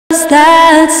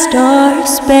that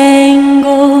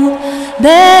star-spangled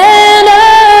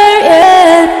banner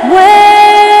yet wave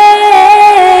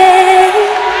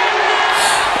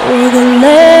o'er the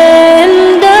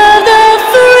land of the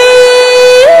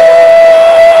free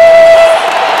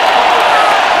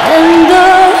and the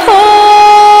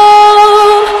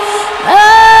home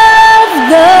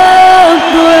of the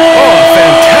brave. Oh, a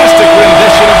fantastic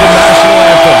rendition of the national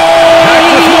anthem. Back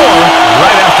with more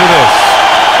right after this.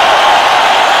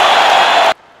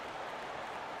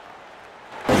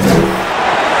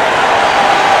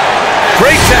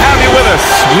 Great to have you with us.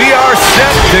 We are set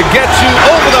to get you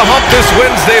over the hump this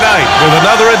Wednesday night with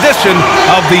another edition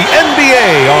of the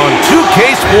NBA on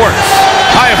 2K Sports.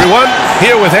 Hi, everyone.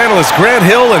 Here with analysts Grant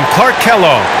Hill and Clark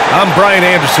Kellogg. I'm Brian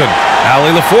Anderson.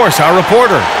 Allie LaForce, our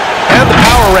reporter. And the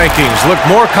power rankings look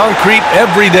more concrete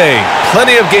every day.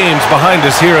 Plenty of games behind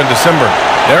us here in December.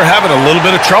 They're having a little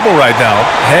bit of trouble right now,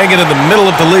 hanging in the middle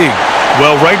of the league.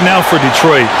 Well, right now for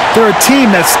Detroit, they're a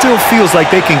team that still feels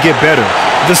like they can get better.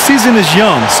 The season is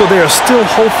young, so they are still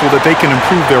hopeful that they can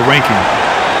improve their ranking.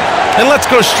 And let's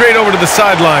go straight over to the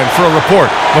sideline for a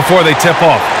report before they tip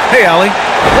off. Hey, Allie.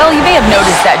 Well, you may have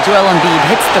noticed that Joel Embiid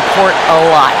hits the court a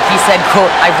lot. He said,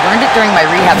 quote, "I've learned it during my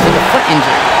rehab with a foot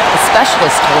injury. The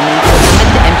specialist told me to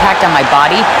limit the impact on my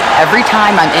body. Every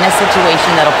time I'm in a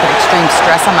situation that'll put extreme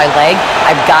stress on my leg,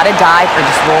 I've got to dive or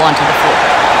just roll onto the floor."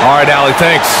 All right, Allie,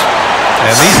 thanks.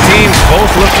 And these teams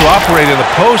both look to operate in the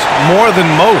post more than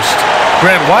most.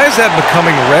 Grant, why is that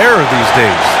becoming rarer these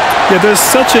days? Yeah, there's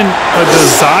such a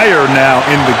desire now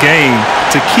in the game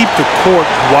to keep the court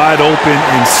wide open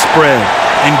and spread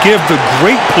and give the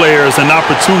great players an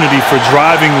opportunity for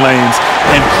driving lanes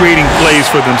and creating plays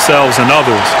for themselves and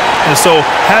others. And so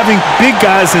having big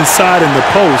guys inside in the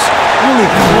post really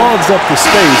clogs up the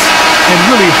space and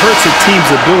really hurts a team's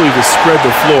ability to spread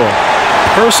the floor.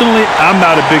 Personally, I'm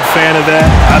not a big fan of that.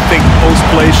 I think post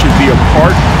play should be a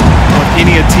part of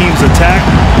any team's attack,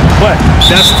 but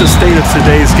that's the state of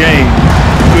today's game,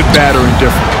 good, bad, or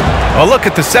indifferent. A look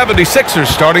at the 76ers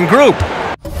starting group.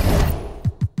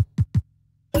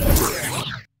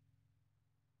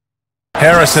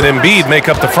 Harris and Embiid make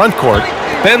up the front court.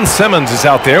 Ben Simmons is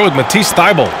out there with Matisse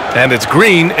Thybulle, and it's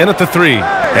Green in at the 3.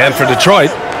 And for Detroit,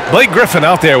 Blake Griffin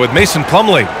out there with Mason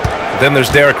Plumlee. Then there's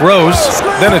Derrick Rose,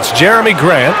 then it's Jeremy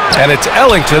Grant, and it's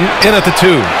Ellington in at the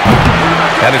 2.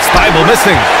 And it's Thybulle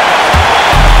missing.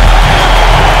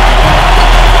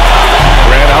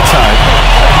 Grant outside.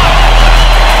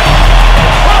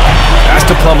 Pass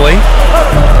to Plumlee.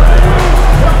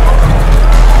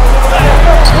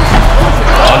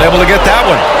 Unable to get that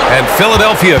one. And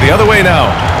Philadelphia the other way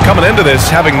now. Coming into this,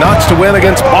 having notched to win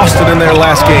against Boston in their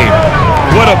last game.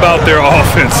 What about their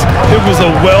offense? It was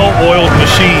a well-oiled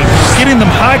machine, getting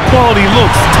them high-quality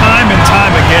looks time and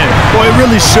time again. Boy, it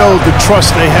really showed the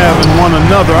trust they have in one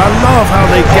another. I love how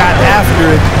they got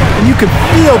after it, and you could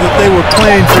feel that they were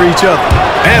playing for each other.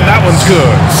 And that one's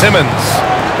good. Simmons.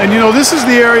 And, you know, this is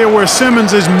the area where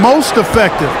Simmons is most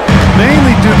effective,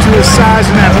 mainly due to his size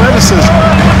and athleticism.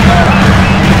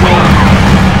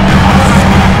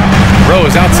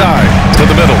 Rose outside to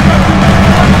the middle.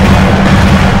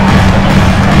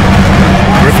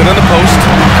 Griffin in the post,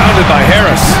 pounded by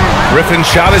Harris. Griffin's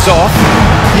shot is off.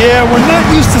 Yeah, we're not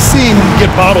used to seeing him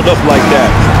get bottled up like that.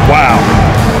 Wow.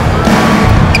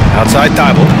 Outside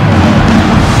Thybulle.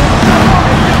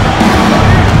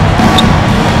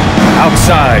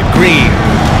 Outside Green.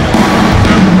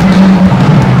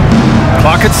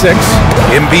 Clock at 6.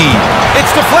 Embiid. It's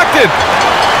deflected.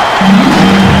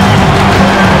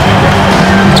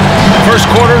 First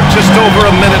quarter, just over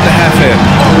a minute and a half in.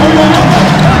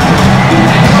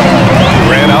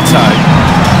 Grant outside.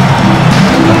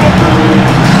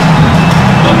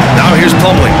 Now here's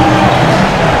Plumlee.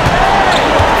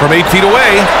 From 8 feet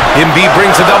away, Embiid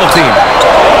brings a double team.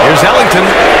 Here's Ellington.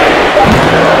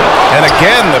 And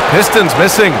again, the Pistons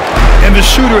missing. And the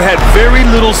shooter had very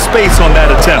little space on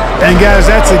that attempt. And guys,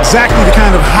 that's exactly the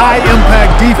kind of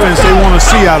high-impact defense they want to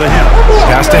see out of him.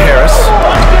 Pass to Harris.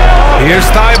 Here's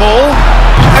Thybulle.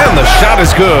 And the shot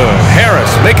is good.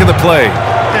 Harris making the play.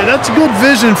 Yeah, that's good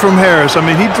vision from Harris. I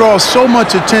mean, he draws so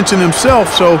much attention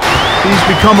himself, so he's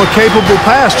become a capable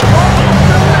passer.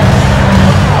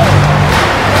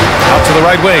 Out to the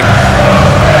right wing.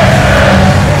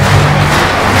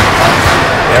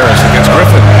 Harris against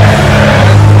Griffin.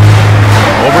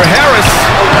 Over Harris.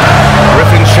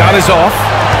 Griffin's shot is off.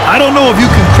 I don't know if you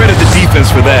can credit the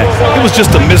defense for that. It was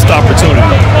just a missed opportunity.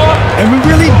 And we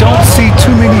really don't see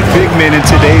too many big men in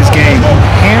today's game who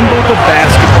handle the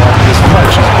basketball as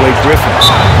much as Blake Griffin.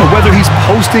 Whether he's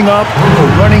posting up or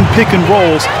running pick and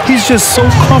rolls, he's just so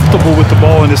comfortable with the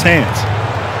ball in his hands.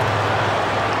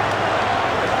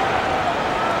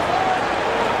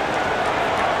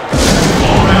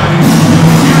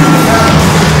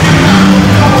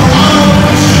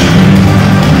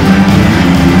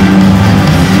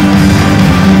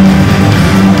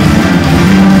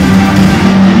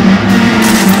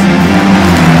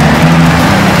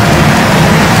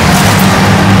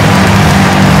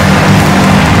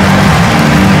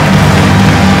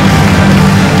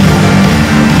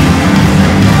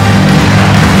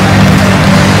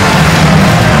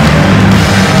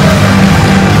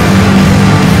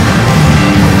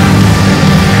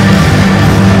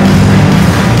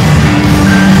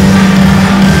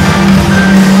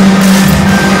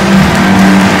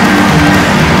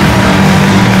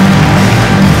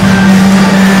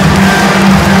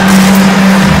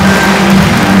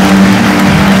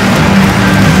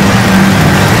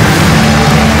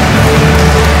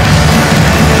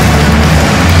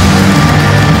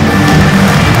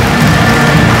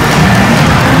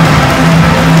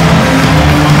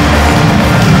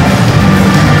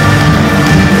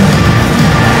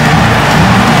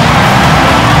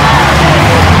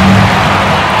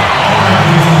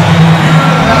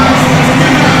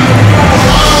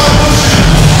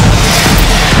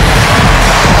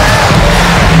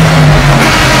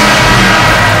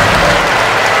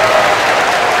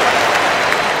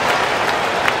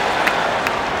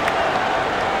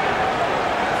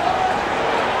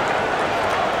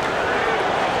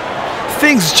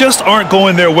 things just aren't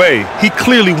going their way, he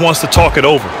clearly wants to talk it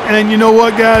over. And you know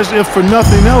what, guys? If for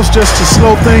nothing else, just to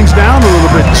slow things down a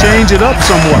little bit, change it up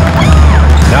somewhat.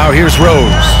 Now here's Rose.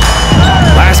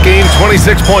 Last game,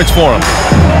 26 points for him.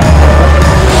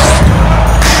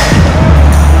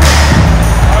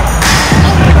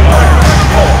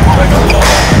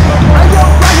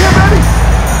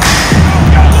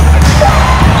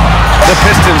 The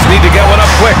Pistons need to get one up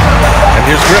quick. And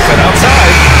here's Griffin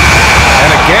outside.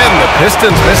 And again, the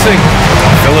Pistons missing.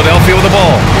 Philadelphia with the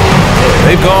ball.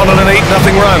 They've gone on an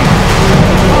 8-0 run.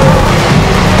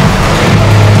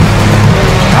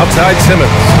 Outside Simmons.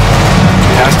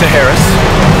 Pass to Harris.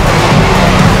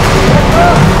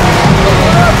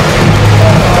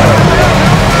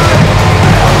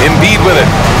 Embiid with it.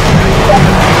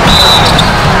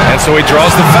 And so he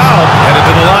draws the foul, headed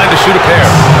to the line to shoot a pair.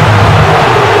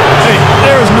 Hey,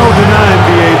 there is no denying,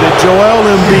 B.A., that Joel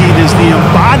Embiid is the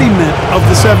embodiment of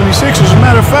the 76ers. As a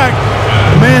matter of fact,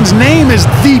 the man's name is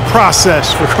The Process,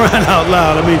 for crying out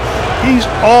loud. I mean, he's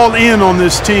all in on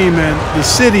this team, and the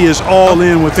city is all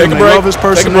in with him. They love his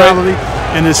personality,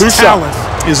 and his talent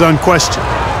is unquestioned.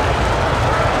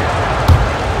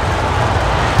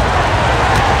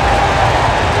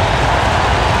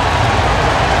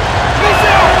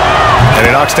 And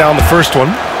he knocks down the first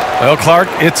one. Well, Clark,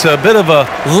 it's a bit of a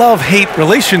love-hate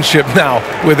relationship now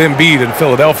with Embiid in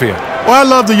Philadelphia. Well, I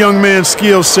love the young man's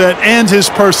skill set and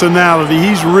his personality.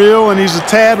 He's real and he's a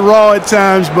tad raw at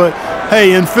times, but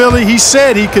hey, in Philly, he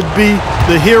said he could be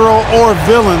the hero or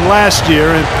villain last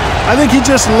year, and I think he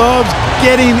just loves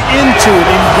getting into it,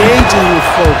 engaging with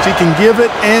folks. He can give it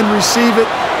and receive it,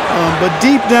 but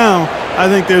deep down, I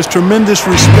think there's tremendous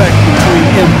respect between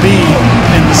Embiid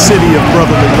and the city of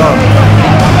brotherly love.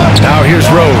 Now here's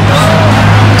Rose.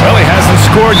 Well, he hasn't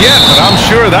scored yet, but I'm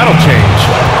sure that'll change.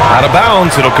 Out of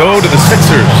bounds, it'll go to the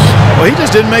Sixers. Well, he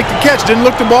just didn't make the catch, didn't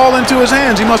look the ball into his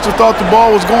hands. He must have thought the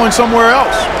ball was going somewhere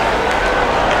else.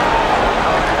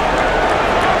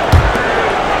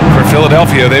 For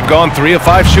Philadelphia, they've gone 3 of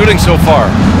 5 shooting so far.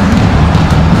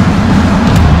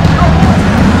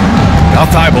 Now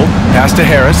Thibault, pass to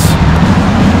Harris.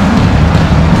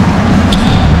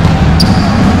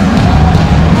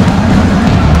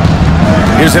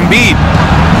 Here's Embiid.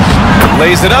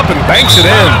 Lays it up and banks it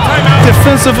in.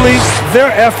 Defensively,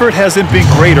 their effort hasn't been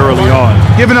great early on.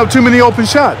 Giving up too many open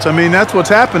shots. I mean, that's what's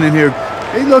happening here.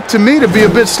 They look to me to be a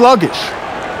bit sluggish.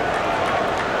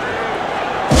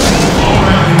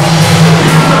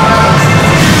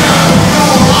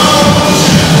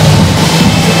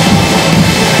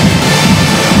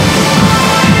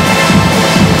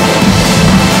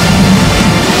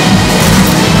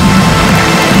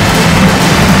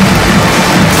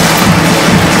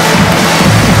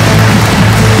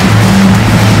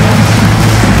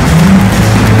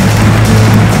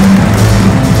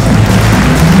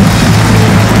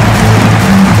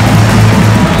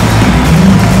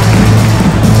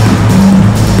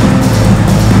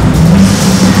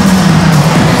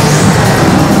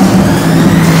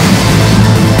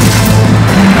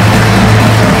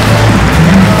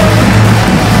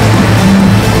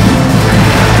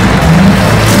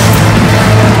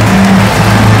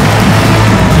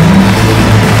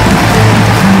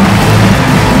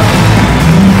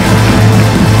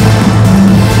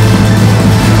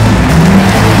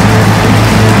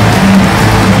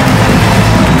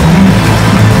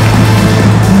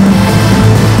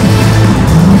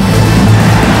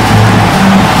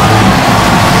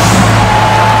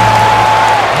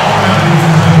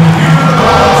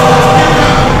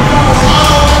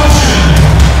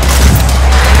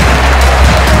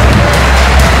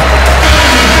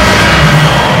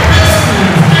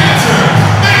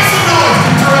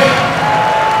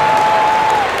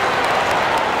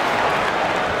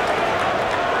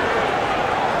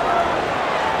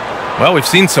 Well, we've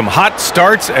seen some hot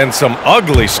starts and some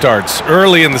ugly starts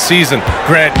early in the season.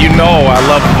 Grant, you know I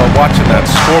love watching that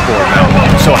scoreboard now.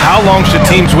 So how long should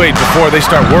teams wait before they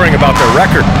start worrying about their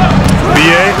record?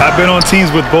 BA, I've been on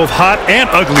teams with both hot and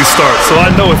ugly starts, so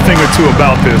I know a thing or two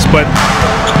about this. But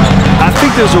I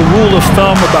think there's a rule of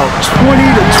thumb about 20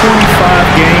 to 25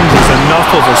 games is enough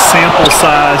of a sample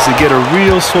size to get a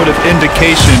real sort of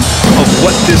indication of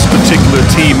what this particular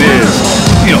team is.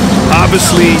 You know,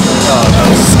 obviously,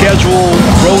 schedule,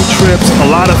 road trips, a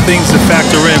lot of things to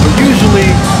factor in, but usually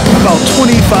about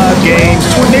 25 games,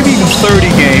 maybe even 30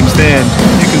 games, then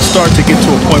you can start to get to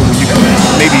a point where you can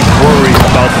maybe worry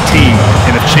about the team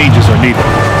and if changes are needed.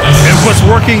 And what's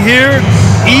working here,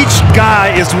 each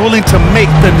guy is willing to make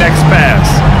the next pass.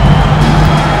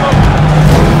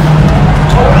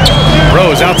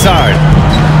 Rose outside.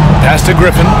 Pass to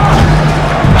Griffin.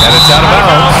 And it's out of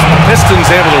bounds. Pistons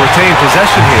able to retain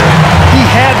possession here. He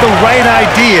had the right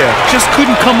idea, just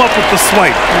couldn't come up with the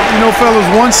swipe. You know, fellas,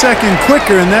 1 second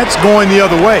quicker, and that's going the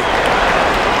other way.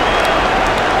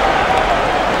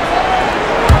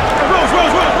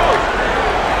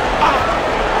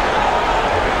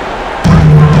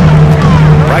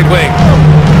 Right wing.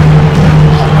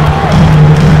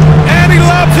 And he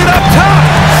lobs it up top.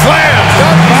 Slammed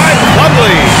up by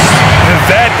Plumlee. And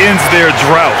that ends their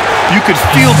drought. You could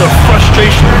feel the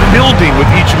frustration building with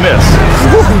each miss.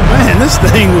 Ooh, man, this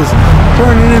thing was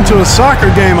turning into a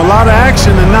soccer game. A lot of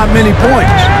action and not many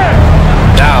points.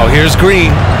 Now here's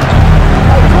Green.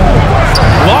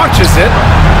 Launches it.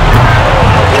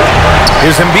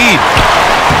 Here's Embiid.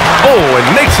 Oh, and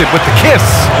makes it with the kiss.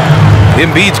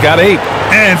 Embiid's got 8.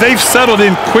 And they've settled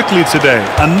in quickly today.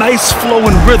 A nice flow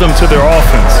and rhythm to their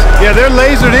offense. Yeah, they're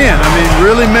lasered in. I mean,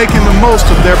 really making the most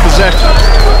of their possessions.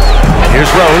 And here's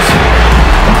Rose.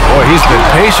 Boy, he's been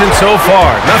patient so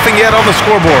far. Nothing yet on the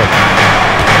scoreboard.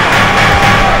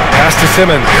 Pass to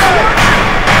Simmons.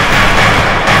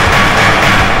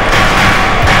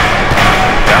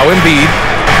 Now Embiid.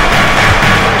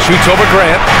 Shoots over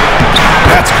Grant.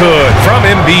 That's good from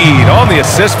Embiid on the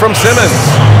assist from Simmons.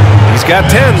 He's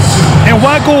got 10. And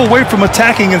why go away from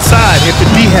attacking inside if the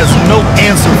D has no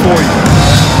answer for you?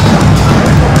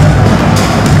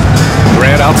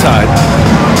 Grant outside.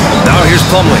 Now here's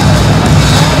Plumlee.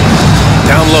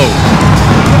 Down low.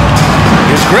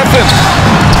 Here's Griffin.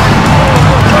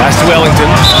 Pass to Ellington.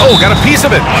 Oh, got a piece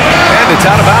of it. And it's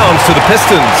out of bounds to the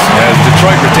Pistons as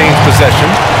Detroit retains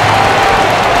possession.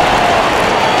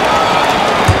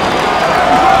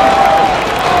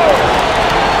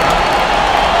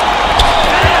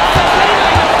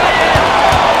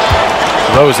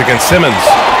 Rose against Simmons.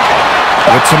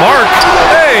 With some arc.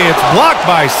 Hey, it's blocked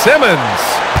by Simmons.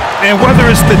 And whether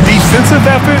it's the defensive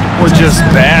effort or just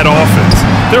bad offense,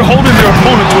 they're holding their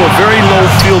opponent to a very low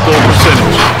field goal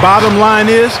percentage. Bottom line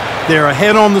is, they're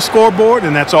ahead on the scoreboard,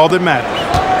 and that's all that matters.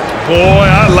 Boy,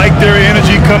 I like their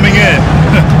energy coming in.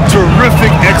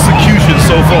 Terrific execution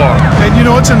so far. And you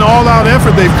know, it's an all-out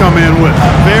effort they've come in with.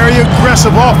 Very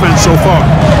aggressive offense so far.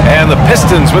 And the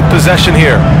Pistons with possession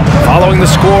here, following the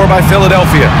score by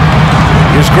Philadelphia.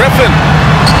 Here's Griffin.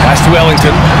 Pass to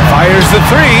Ellington. Fires the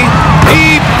 3.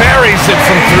 He buries it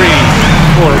from 3.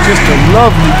 Boy, just a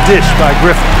lovely dish by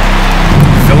Griffin.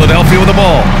 Philadelphia with the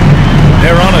ball.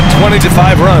 They're on a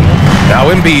 20-5 run. Now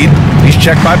Embiid. He's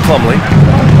checked by Plumlee.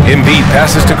 Embiid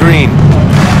passes to Green.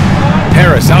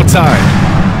 Harris outside.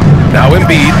 Now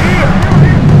Embiid.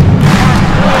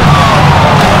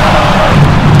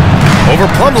 Over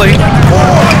Plumlee.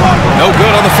 No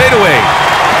good on the fadeaway.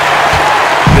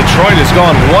 Detroit has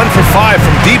gone 1 for 5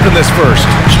 from deep in this first.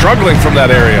 Struggling from that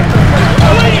area.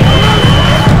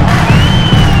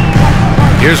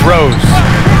 Here's Rose.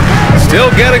 Still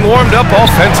getting warmed up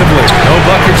offensively. No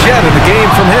buckets yet in the game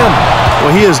from him.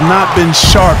 Well, he has not been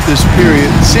sharp this period.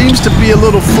 Seems to be a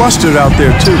little flustered out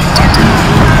there, too.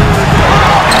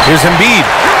 Here's Embiid.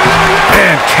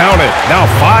 And count it. Now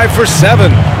 5 for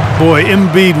 7. Boy,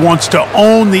 Embiid wants to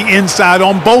own the inside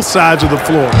on both sides of the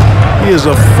floor. He is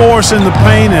a force in the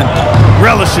paint and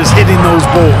relishes hitting those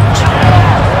boards.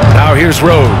 Now here's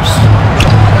Rose.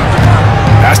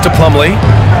 Pass to Plumlee.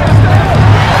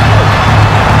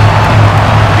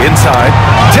 Inside.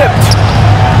 Tipped.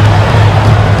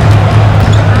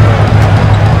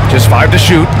 Just 5 to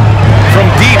shoot. From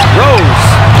deep, Rose.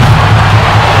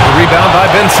 The rebound by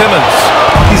Ben Simmons.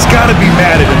 He's got to be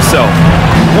mad at himself.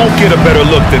 Won't get a better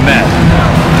look than that.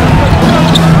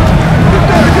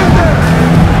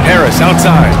 Harris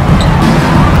outside.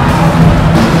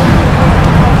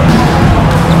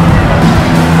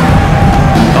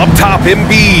 Up top,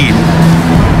 Embiid.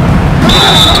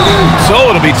 So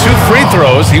it'll be 2 free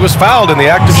throws. He was fouled in the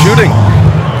act of shooting.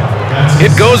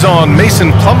 It goes on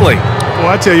Mason Plumlee. Well,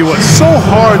 I tell you what, so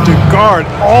hard to guard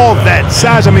all that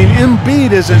size. I mean,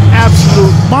 Embiid is an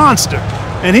absolute monster,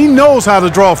 and he knows how to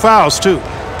draw fouls, too.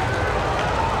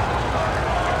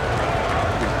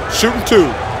 Shooting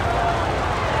 2.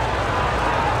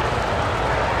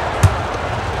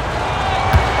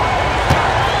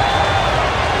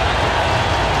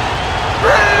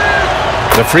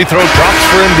 The free throw drops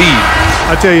for Embiid.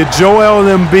 I tell you, Joel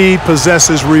Embiid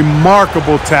possesses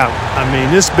remarkable talent. I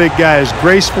mean, this big guy is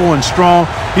graceful and strong.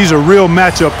 He's a real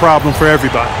matchup problem for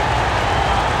everybody.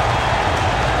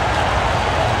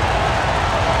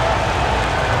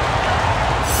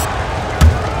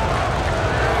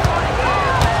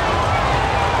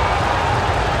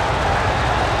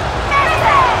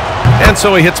 And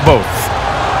so he hits both.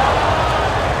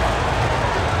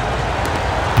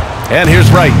 And here's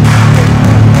Wright.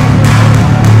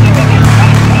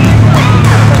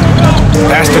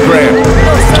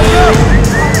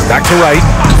 to right.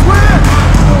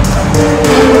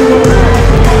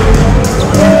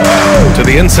 To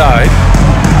the inside.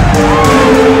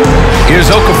 Here's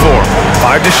Okafor.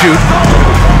 5 to shoot.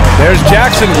 There's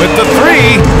Jackson with the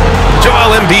 3.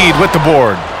 Joel Embiid with the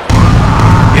board.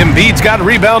 Embiid's got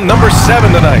rebound number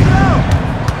 7 tonight.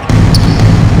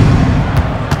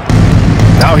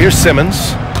 Now here's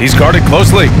Simmons. He's guarded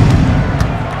closely.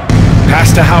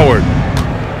 Pass to Howard.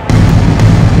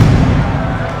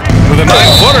 With a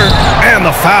 9-footer and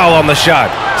the foul on the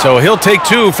shot. So he'll take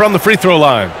 2 from the free throw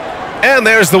line. And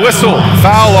there's the whistle.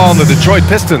 Foul on the Detroit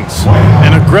Pistons.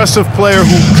 An aggressive player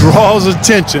who draws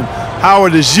attention.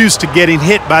 Howard is used to getting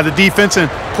hit by the defense and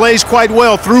plays quite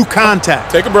well through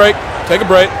contact. Take a break. Take a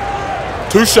break.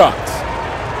 2 shots.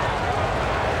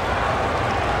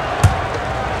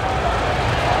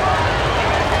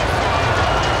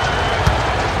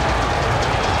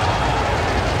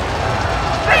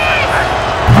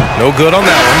 No good on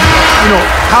that one. You know,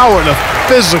 Howard, a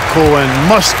physical and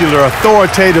muscular,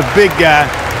 authoritative big guy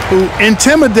who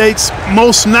intimidates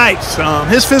most nights.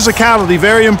 His physicality,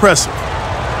 very impressive.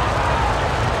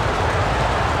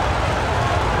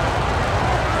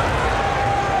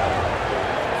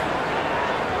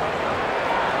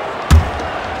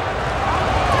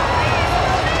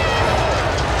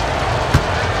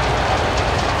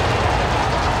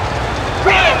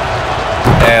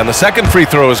 And the second free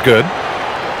throw is good.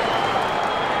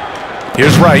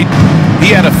 Here's Wright. He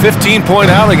had a 15-point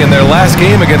outing in their last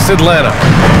game against Atlanta.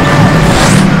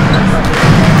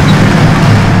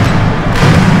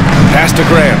 Pass to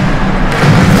Graham.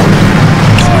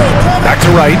 Back to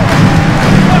Wright.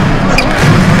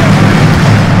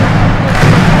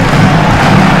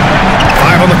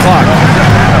 Five on the clock.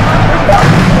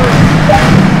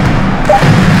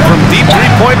 From deep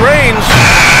three-point range,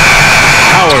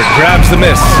 Howard grabs the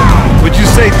miss. Would you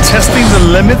say testing the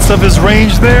limits of his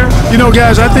range there? You know,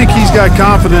 guys, I think he's got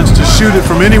confidence to shoot it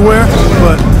from anywhere,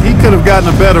 but he could have gotten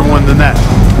a better one than that.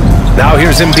 Now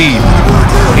here's Embiid.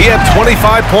 He had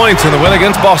 25 points in the win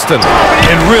against Boston.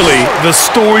 And really, the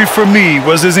story for me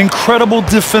was his incredible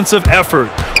defensive effort.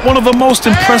 One of the most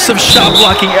impressive shot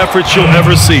blocking efforts you'll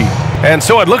ever see. And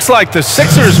so it looks like the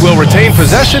Sixers will retain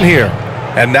possession here.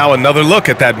 And now another look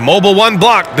at that mobile one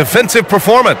block defensive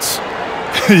performance.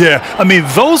 Yeah, I mean,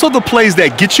 those are the plays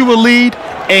that get you a lead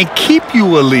and keep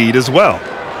you a lead as well.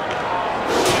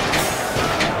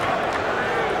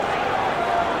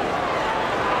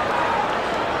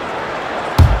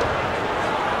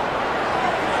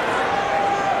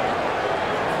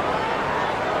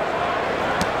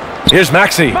 Here's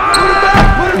Maxey.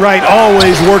 Wright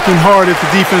always working hard at the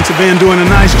defensive end, doing a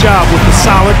nice job with the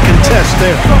solid contest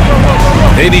there.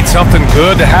 They need something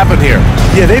good to happen here.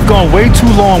 Yeah, they've gone way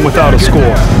too long without a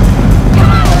score.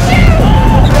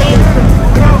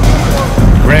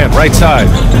 Grant, right side.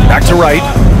 Back to Wright.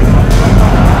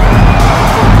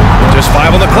 Just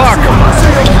 5 on the clock.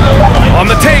 On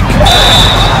the take.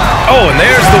 Oh, and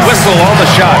there's the whistle on the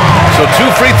shot. So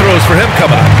 2 free throws for him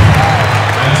coming up.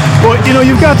 Well, you know,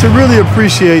 you've got to really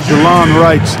appreciate DeLon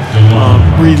Wright's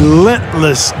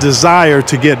relentless desire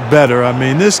to get better. I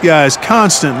mean, this guy is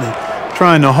constantly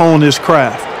trying to hone his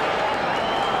craft.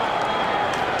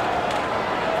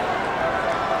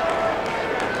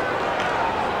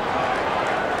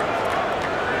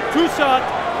 Two shot.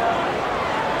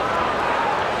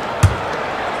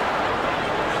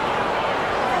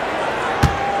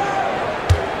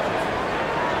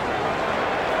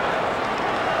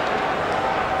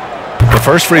 The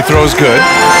first free throw is good.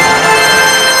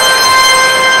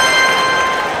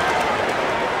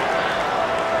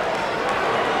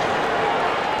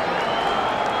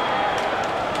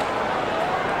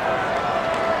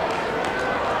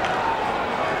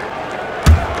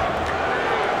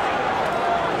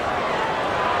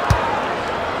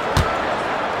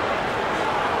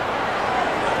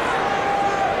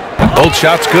 Both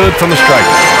shots good from the striker.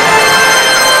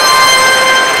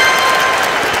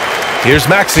 Here's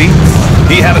Maxey.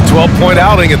 He had a 12-point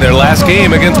outing in their last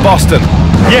game against Boston.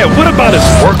 Yeah, what about his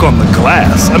work on the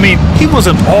glass? I mean, he was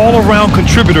an all-around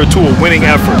contributor to a winning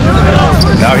effort.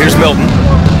 Now here's Milton.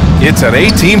 It's an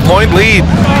 18-point lead.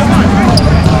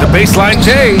 The baseline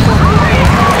J.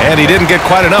 And he didn't get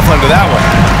quite enough under that one.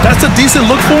 That's a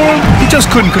decent look for him. He just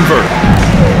couldn't convert.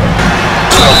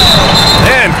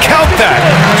 And count that.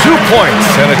 2 points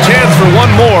and a chance for one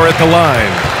more at the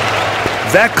line.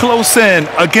 That close in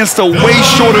against a way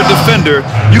shorter defender,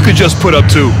 you could just put up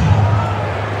 2.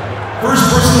 First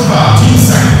personal foul, team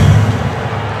second.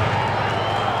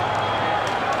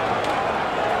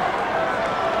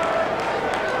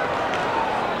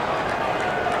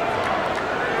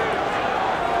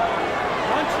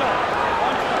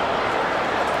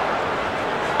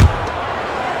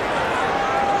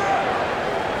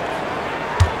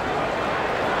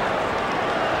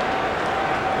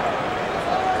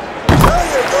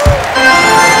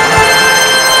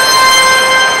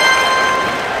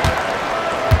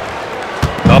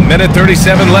 Minute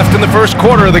 37 left in the first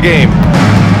quarter of the game.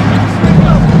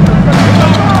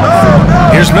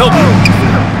 Here's Milton.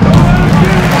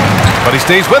 But he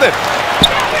stays with it.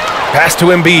 Pass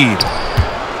to Embiid.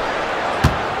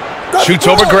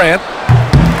 Shoots over Grant.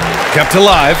 Kept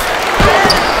alive.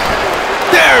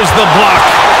 There's the block.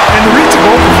 And the reach of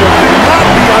Okafor cannot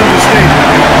be understated.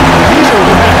 He's a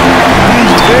rat.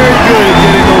 He's very good at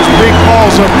getting those big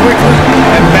balls up quickly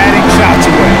and batting shots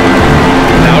away.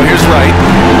 Now here's Wright.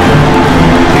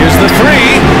 Here's the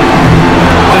three.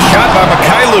 The shot by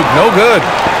Mikhailuk, no good.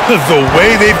 The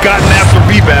way they've gotten after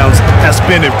rebounds has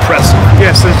been impressive.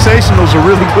 Yeah, sensational is a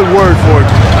really good word for it.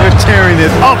 They're tearing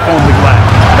it up on the glass.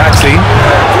 Maxey.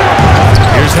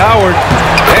 Here's Howard.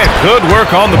 And good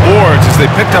work on the boards as they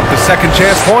picked up the second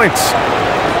chance points.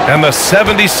 And the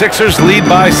 76ers lead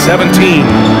by 17.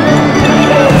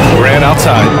 Durant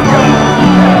outside.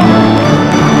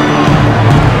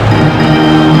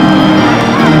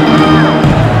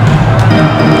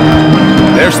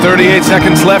 There's 38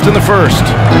 seconds left in the first.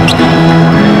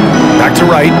 Back to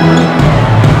Wright.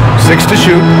 6 to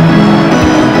shoot.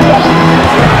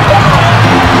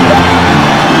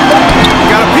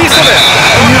 Got a piece of it.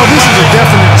 And you know, this is a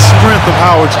definite strength of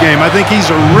Howard's game. I think he's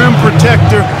a rim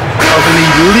protector of an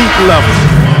elite level.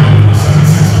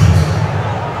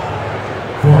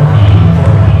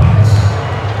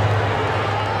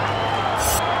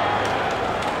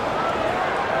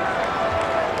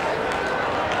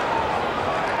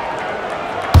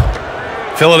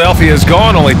 Philadelphia has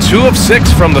gone only 2 of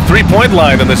 6 from the three-point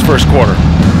line in this first quarter.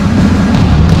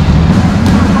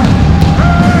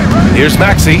 Here's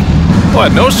Maxey. Well,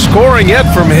 no scoring yet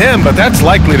from him, but that's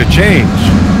likely to change.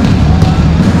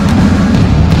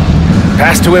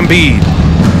 Pass to Embiid.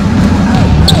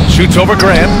 Shoots over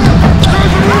Grant.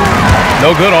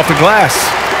 No good off the glass.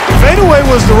 Fadeaway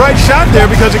was the right shot there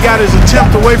because it got his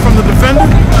attempt away from the defender,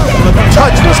 but the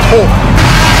touch was poor.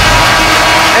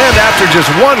 And after just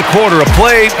 1 quarter of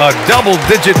play, a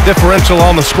double-digit differential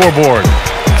on the scoreboard.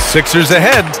 Sixers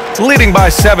ahead, leading by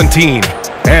 17.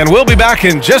 And we'll be back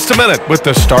in just a minute with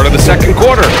the start of the second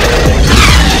quarter.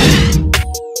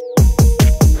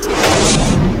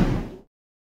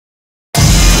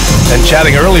 And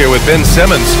chatting earlier with Ben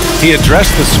Simmons, he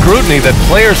addressed the scrutiny that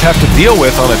players have to deal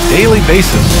with on a daily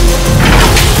basis.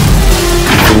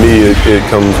 For me, it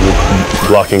comes with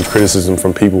blocking criticism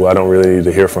from people I don't really need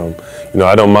to hear from. You know,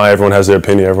 I don't mind. Everyone has their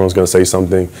opinion. Everyone's going to say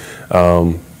something,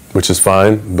 which is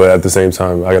fine. But at the same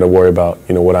time, I got to worry about,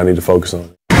 what I need to focus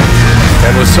on.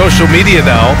 And with social media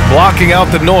now, blocking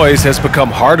out the noise has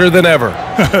become harder than ever.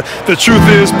 The truth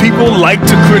is, people like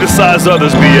to criticize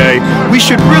others, B.A. We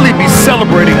should really be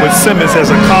celebrating what Simmons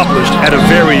has accomplished at a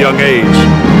very young age.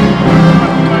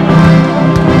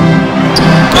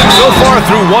 So far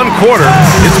through 1 quarter,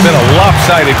 it's been a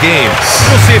lopsided game.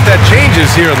 We'll see if that changes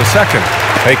here in the second.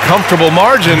 A comfortable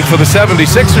margin for the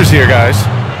 76ers here, guys.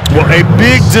 Well, a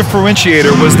big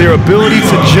differentiator was their ability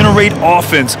to generate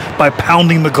offense by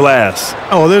pounding the glass.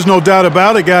 Oh, there's no doubt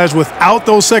about it, guys. Without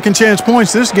those second chance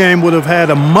points, this game would have had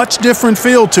a much different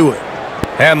feel to it.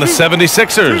 And the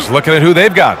 76ers, looking at who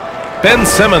they've got. Ben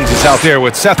Simmons is out there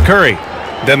with Seth Curry.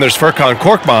 Then there's Furkan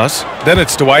Korkmaz. Then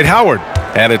it's Dwight Howard.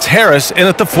 And it's Harris in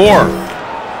at the 4.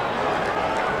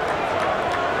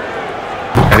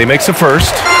 And he makes a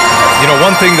first.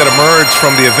 One thing that emerged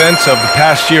from the events of the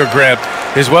past year, Grant,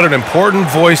 is what an important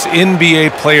voice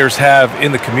NBA players have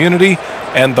in the community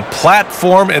and the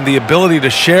platform and the ability to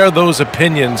share those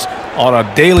opinions on a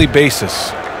daily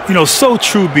basis. So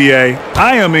true, B.A.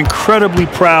 I am incredibly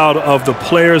proud of the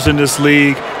players in this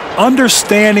league,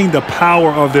 understanding the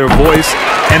power of their voice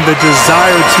and the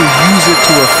desire to use it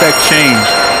to affect change.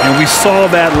 And we saw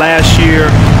that last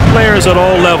year, players at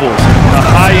all levels, the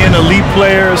high-end elite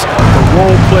players, the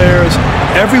role players,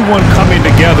 everyone coming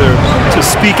together to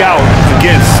speak out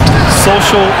against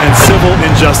social and civil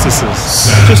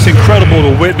injustices. Just incredible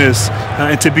to witness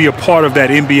and to be a part of that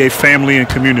NBA family and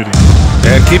community.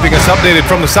 And keeping us updated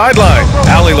from the sideline,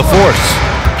 Allie LaForce.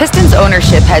 Pistons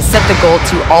ownership has set the goal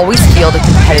to always field a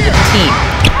competitive team.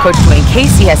 Coach Dwayne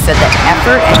Casey has said that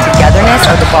effort and togetherness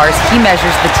are the bars he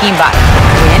measures the team by.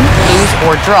 Win, lose,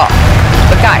 or draw.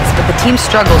 But guys, if the team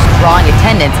struggles drawing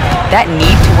attendance, that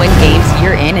need to win games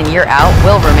year in and year out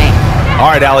will remain.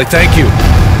 All right, Allie, thank you.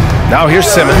 Now here's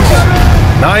Simmons.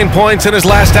 9 points in his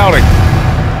last outing.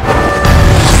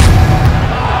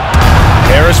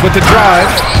 Harris with the drive,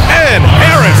 and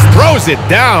Harris throws it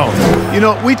down.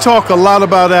 We talk a lot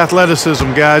about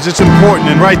athleticism, guys. It's important,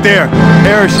 and right there,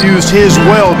 Harris used his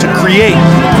well to create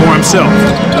for himself.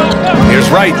 Here's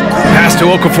Wright, pass to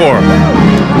Okafor.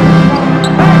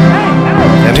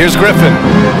 And here's Griffin.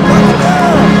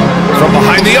 from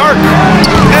behind the arc.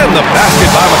 And the basket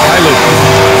by Mikhailuk.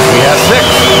 He has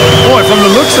 6. Boy, from the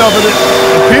looks of it, it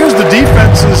appears the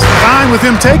defense is fine with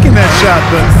him taking that shot,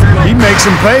 but he makes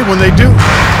them pay when they do.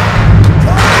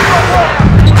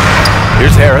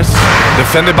 Here's Harris,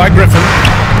 defended by Griffin.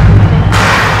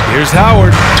 Here's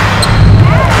Howard.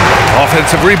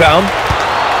 Offensive rebound.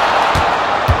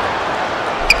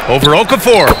 Over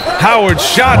Okafor. Howard's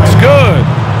shot's good.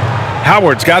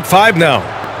 Howard's got 5 now.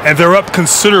 And they're up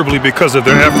considerably because of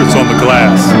their efforts on the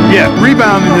glass. Yeah,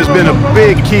 rebounding has been a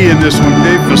big key in this one.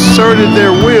 They've asserted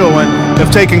their will and have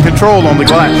taken control on the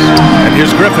glass. And here's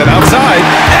Griffin outside.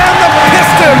 And the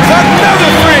Pistons,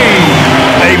 another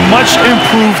 3. A much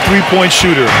improved three-point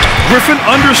shooter. Griffin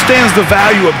understands the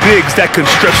value of bigs that can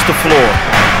stretch the floor.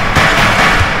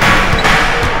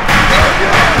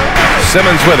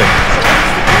 Simmons with it.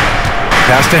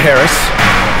 Pass to Harris.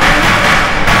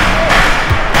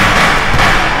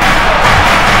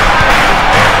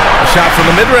 A shot from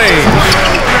the mid-range.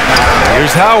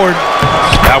 Here's Howard.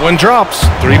 That one drops.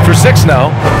 3 for 6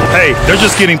 now. Hey, they're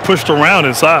just getting pushed around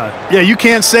inside. Yeah, you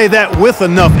can't say that with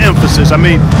enough emphasis. I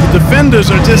mean, the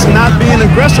defenders are just not being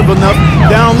aggressive enough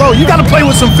down low. You got to play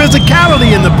with some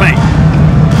physicality in the paint.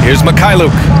 Here's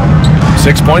Mikhailuk.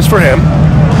 6 points for him.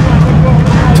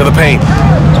 To the paint.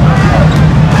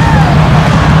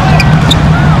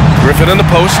 Griffin in the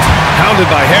post, pounded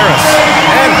by Harris,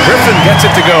 and Griffin gets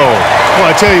it to go. Well,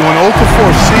 I tell you, when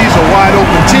Okafor sees a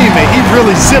wide-open teammate, he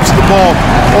really zips the ball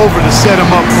over to set him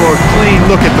up for a clean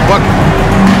look at the bucket.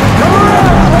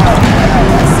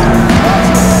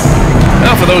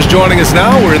 Now, for those joining us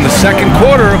now, we're in the second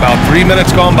quarter, about 3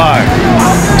 minutes gone by.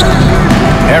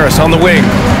 Harris on the wing.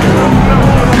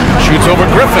 Shoots over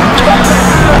Griffin.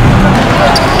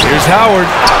 Here's Howard,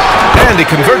 and he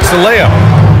converts the layup.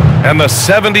 And the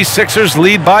 76ers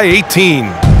lead by 18.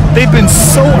 They've been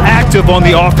so active on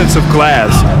the offensive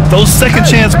glass. Those second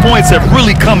chance points have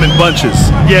really come in bunches.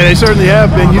 Yeah, they certainly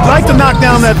have been. You'd like to knock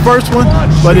down that first one,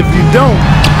 but if you don't,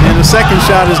 then the second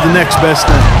shot is the next best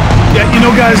thing. Yeah, you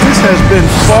know, guys, this has been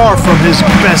far from his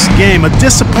best game. A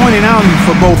disappointing outing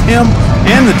for both him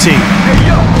and the team.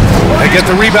 They get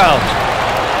the rebound.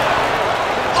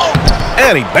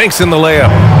 And he banks in the layup.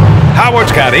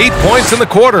 Howard's got 8 points in the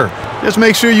quarter. Just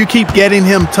make sure you keep getting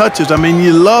him touches. I mean,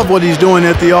 you love what he's doing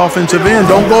at the offensive end.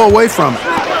 Don't go away from it.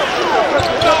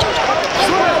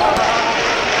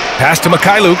 Pass to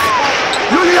Mikhailuk.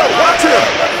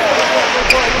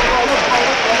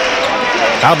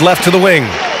 Out left to the wing.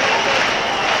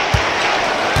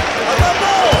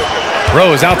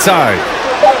 Rose outside.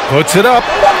 Puts it up.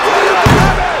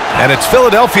 And it's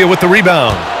Philadelphia with the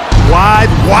rebound.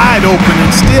 Wide open,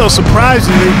 and still,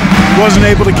 surprisingly, wasn't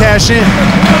able to cash in.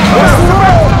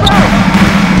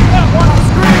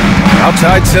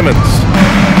 Outside Simmons.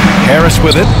 Harris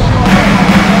with it.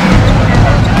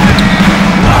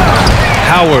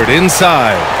 Howard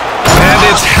inside. And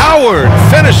it's Howard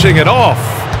finishing it off.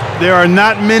 There are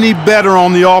not many better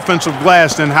on the offensive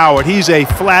glass than Howard. He's a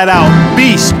flat-out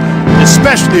beast,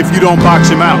 especially if you don't box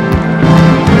him out.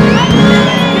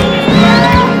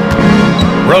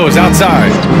 Rose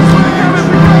outside.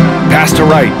 Pass to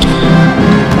Wright.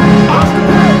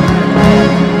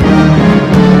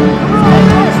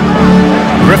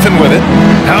 Griffin with it.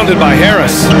 Pounded by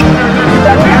Harris.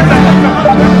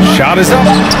 Shot is up.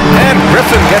 And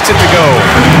Griffin gets it to go.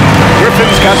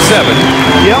 Griffin's got 7.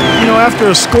 Yep, you know,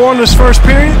 after a scoreless first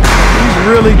period, he's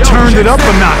really turned it up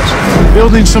a notch,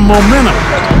 building some momentum.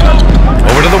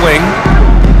 Over to the wing.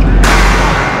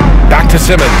 Back to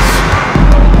Simmons.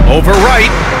 Over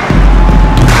Wright.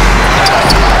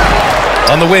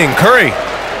 On the wing, Curry.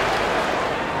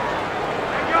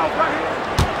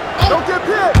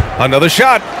 Another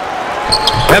shot.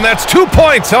 And that's 2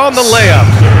 points on the layup.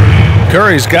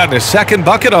 Curry's gotten his second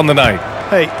bucket on the night.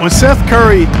 Hey, when Seth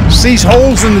Curry sees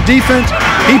holes in the defense,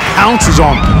 he pounces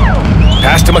on them.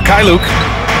 Pass to Mikhailuk.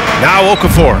 Now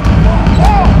Okafor.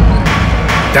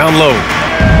 Down low.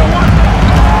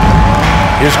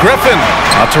 Here's Griffin.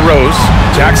 Out to Rose.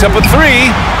 Jacks up a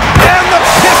 3. And the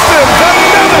Pistons,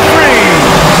 another 3.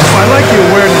 I like the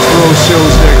awareness Rose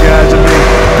shows there, guys. I mean,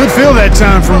 good feel that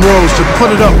time from Rose to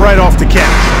put it up right off the catch.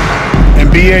 And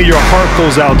B.A., your heart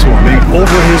goes out to him.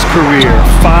 Over his career,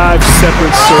 5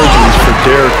 separate surgeries for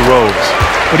Derrick Rose.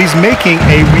 But he's making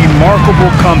a remarkable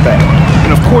comeback.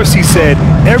 And of course, he said,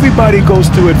 everybody goes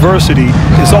through adversity.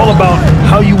 It's all about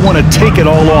how you want to take it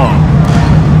all on.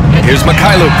 Here's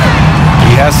Mikhailuk.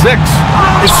 He has 6.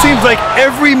 It seems like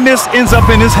every miss ends up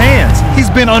in his hands. He's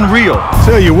been unreal.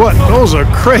 Tell you what, those are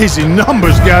crazy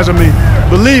numbers, guys. I mean,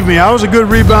 believe me, I was a good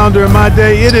rebounder in my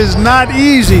day. It is not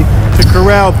easy to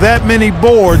corral that many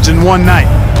boards in one night.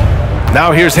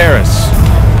 Now here's Harris.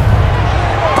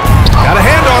 Got a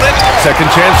hand on it. Second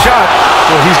chance shot.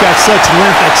 Well, he's got such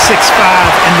length at 6'5"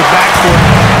 in the backcourt.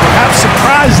 Perhaps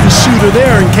surprised the shooter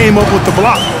there and came up with the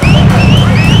block.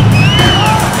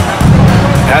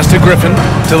 Pass to Griffin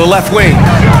to the left wing.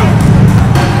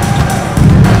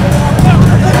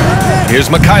 Here's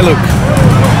Mikhailuk.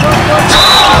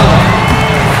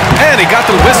 And he got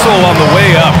the whistle on the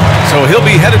way up, so he'll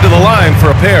be headed to the line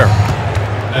for a pair.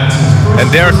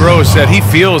 And Derrick Rose said he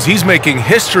feels he's making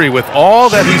history with all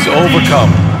that he's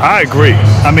overcome. I agree.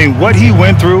 I mean, what he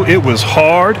went through, it was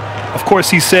hard. Of course,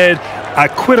 he said, I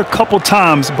quit a couple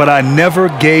times, but I never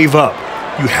gave up.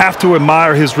 You have to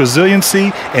admire his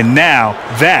resiliency, and now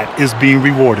that is being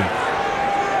rewarded.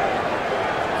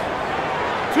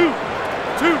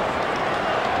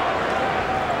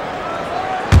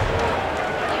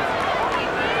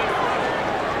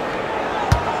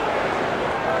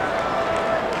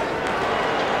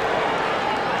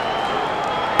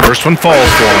 First one falls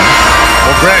for him.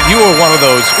 Well, Grant, you were one of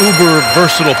those uber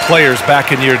versatile players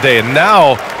back in your day, and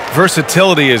now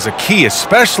versatility is a key,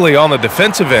 especially on the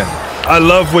defensive end. I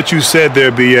love what you said there,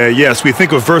 B.A. Yes, we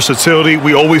think of versatility,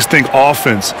 we always think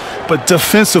offense, but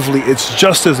defensively, it's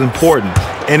just as important.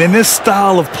 And in this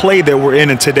style of play that we're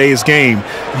in today's game,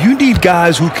 you need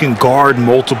guys who can guard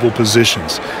multiple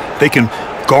positions. They can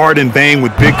guard and bang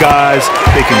with big guys.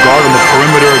 They can guard on the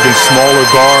perimeter against smaller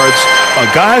guards.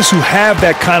 Guys who have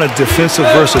that kind of defensive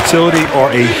versatility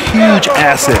are a huge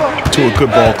asset to a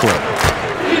good ball club.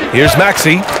 Here's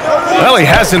Maxey. Well, he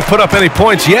hasn't put up any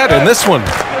points yet in this one.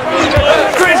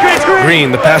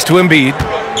 Green, the pass to Embiid.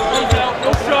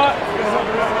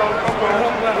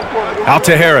 Out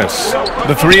to Harris.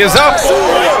 The three is up.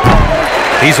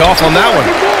 He's off on that one.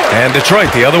 And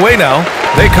Detroit the other way now.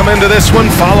 They come into this one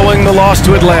following the loss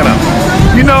to Atlanta.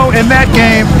 You know, in that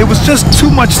game, it was just too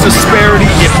much disparity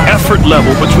in effort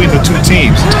level between the two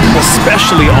teams,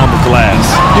 especially on the glass.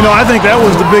 You know, I think that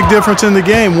was the big difference in the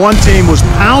game. One team was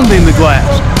pounding the glass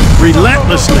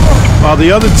relentlessly, while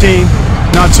the other team,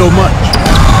 not so much.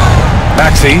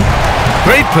 Maxey,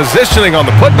 great positioning on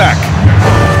the putback.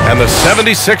 And the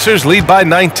 76ers lead by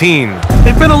 19.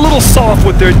 They've been a little soft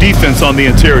with their defense on the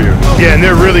interior. Yeah, and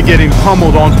they're really getting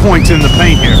pummeled on points in the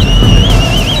paint here.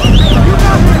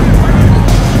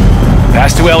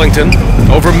 Pass to Ellington,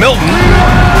 over Milton.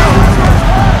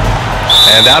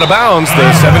 And out of bounds,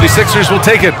 the 76ers will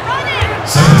take it.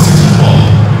 76ers ball.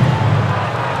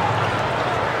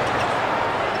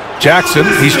 Jackson,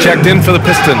 he's checked in for the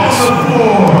Pistons.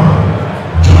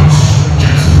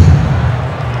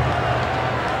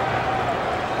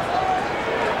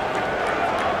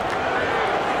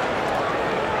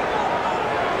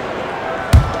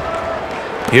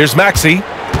 Here's Maxey.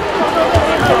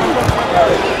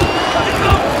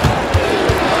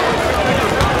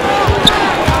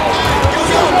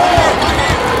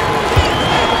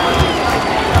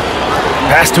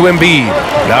 Pass to Embiid.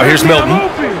 Now here's Milton.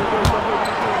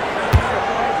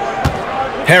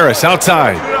 Harris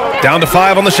outside. Down to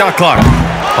 5 on the shot clock.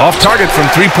 Off target from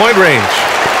three-point range.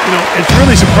 You know, it's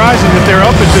really surprising that they're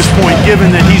up at this point,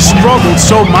 given that he struggled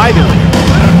so mightily.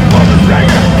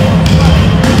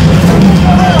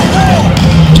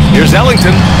 Here's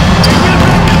Ellington.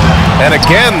 And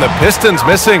again, the Pistons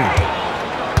missing.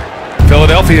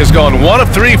 Philadelphia's gone 1 of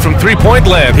 3 from three-point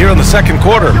land here in the second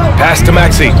quarter. Pass to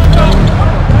Maxey.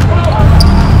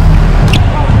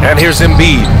 And here's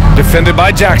Embiid, defended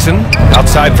by Jackson.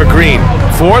 Outside for Green.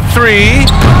 4-3.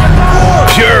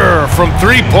 Pure from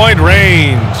three-point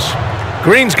range.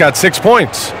 Green's got 6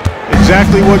 points.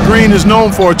 Exactly what Green is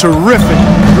known for, a terrific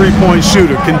three-point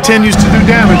shooter. Continues to do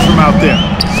damage from out there.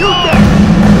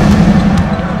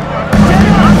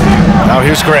 Now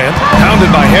here's Grant,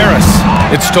 pounded by Harris.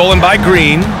 It's stolen by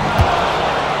Green.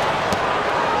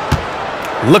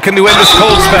 Looking to end this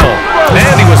cold spell.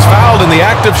 And he was fouled in the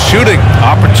act of shooting.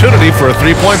 Opportunity for a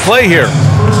three-point play here.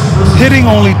 Hitting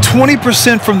only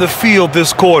 20% from the field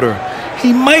this quarter.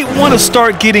 He might want to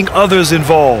start getting others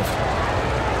involved.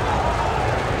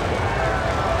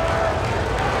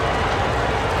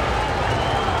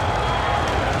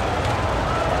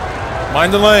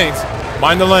 Mind the lanes.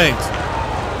 Mind the lanes.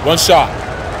 One shot.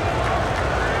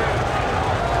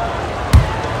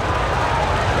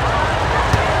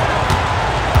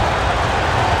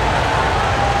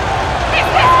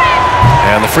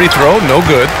 And the free throw, no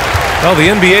good. Well,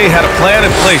 the NBA had a plan in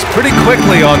place pretty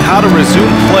quickly on how to resume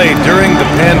play during the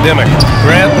pandemic.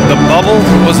 Grant, the bubble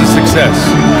was a success.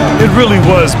 It really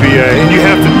was, B.A., and you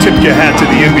have to tip your hat to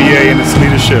the NBA and its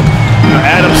leadership.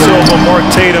 Adam Silver, Mark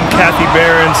Tatum, Kathy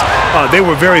Behrens, they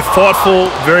were very thoughtful,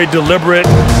 very deliberate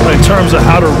in terms of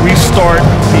how to restart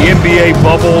the NBA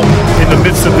bubble in the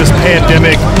midst of this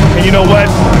pandemic. And you know what?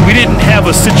 We didn't have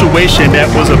a situation that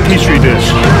was a petri dish.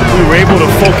 We were able to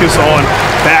focus on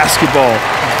basketball,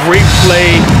 great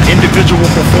play, individual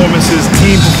performances,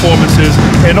 team performances,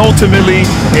 and ultimately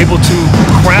able to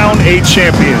crown a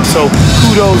champion. So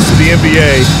kudos to the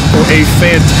NBA for a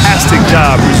fantastic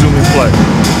job resuming play.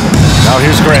 Now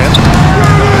here's Grant.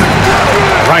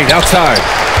 Right outside.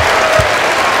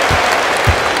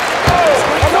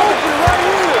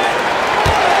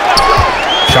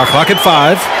 Shot clock at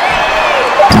 5.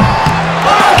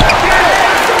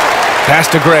 Pass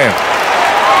to Grant.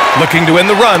 Looking to win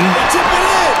the run.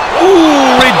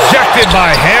 Ooh, rejected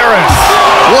by Harris.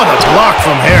 What a block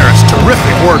from Harris.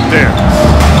 Terrific work there.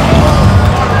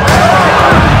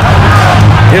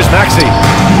 Here's Maxey.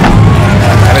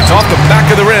 And it's off the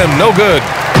back of the rim. No good.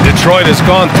 Detroit has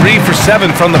gone 3 for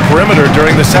 7 from the perimeter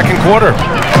during the second quarter.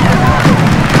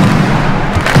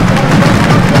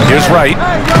 Here's Wright.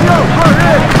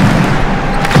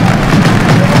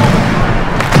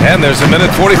 And there's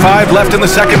 1:45 left in the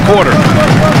second quarter.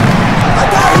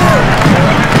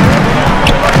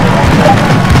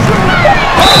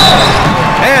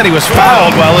 And he was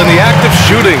fouled while in the act of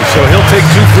shooting, so he'll take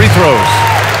 2 free throws.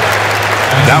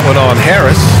 That one on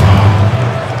Harris.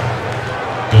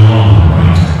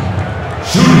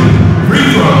 Shooting free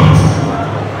throws.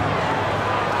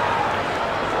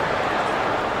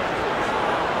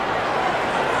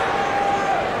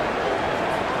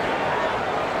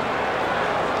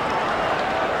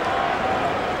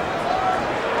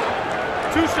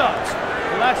 Two shots.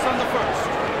 Relax on the first.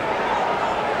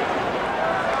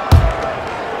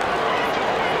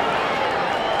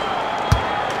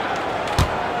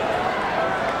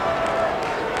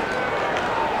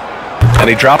 And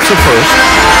he drops the first.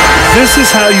 This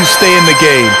is how you stay in the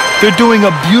game. They're doing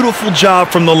a beautiful job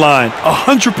from the line,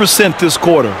 100% this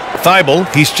quarter. Thibault,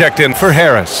 he's checked in for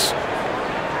Harris.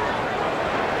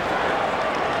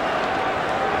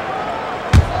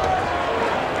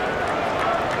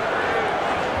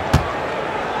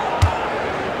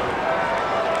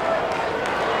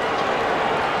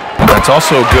 That's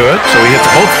also good, so he hits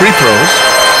both free throws.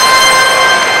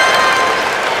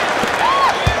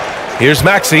 Here's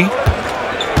Maxey.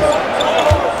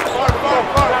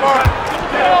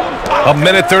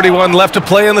 1:31 left to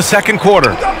play in the second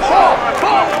quarter.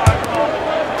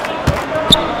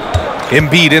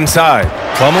 Embiid inside.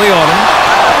 Plumlee on him.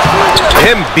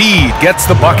 Embiid gets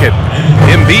the bucket.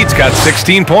 Embiid's got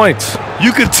 16 points.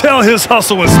 You can tell his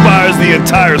hustle inspires the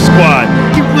entire squad.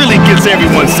 He really gets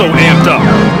everyone so amped up.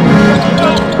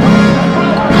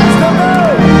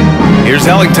 Here's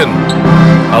Ellington.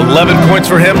 11 points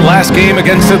for him last game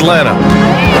against Atlanta.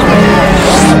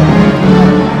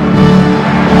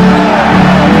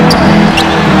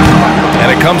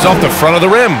 And it comes off the front of the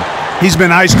rim. He's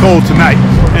been ice cold tonight.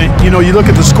 And, you know, you look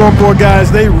at the scoreboard,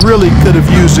 guys, they really could have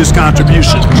used his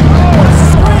contribution.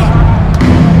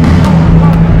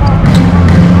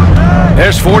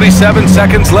 There's 47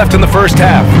 seconds left in the first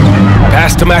half.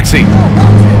 Pass to Maxey.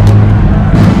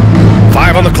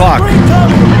 5 on the clock.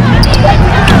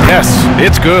 Yes,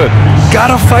 it's good.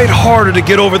 Gotta fight harder to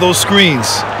get over those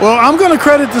screens. Well, I'm going to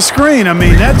credit the screen. I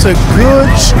mean, that's a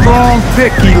good, strong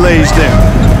pick he lays there.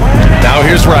 Now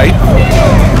here's Wright.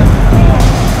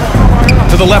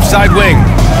 To the left side wing.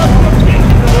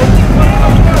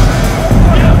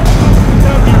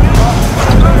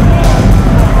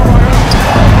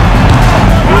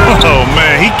 Oh,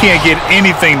 man, he can't get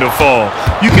anything to fall.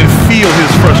 You can feel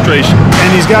his frustration. And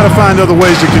he's got to find other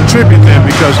ways to contribute then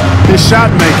because his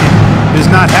shot making is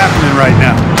not happening right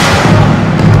now.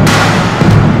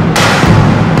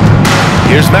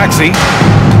 Here's Maxey.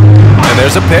 And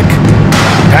there's a pick.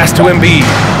 Pass to Embiid.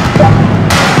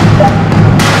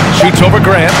 Shoots over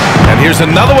Grant. And here's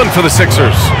another one for the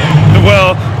Sixers.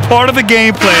 Well, part of the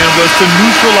game plan was to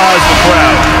neutralize the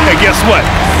crowd. And guess what?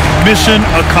 Mission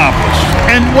accomplished.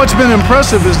 And what's been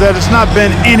impressive is that it's not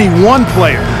been any one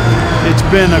player. It's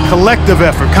been a collective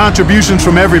effort, contributions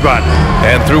from everybody.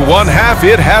 And through one half,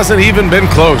 it hasn't even been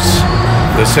close.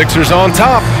 The Sixers on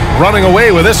top, running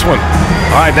away with this one.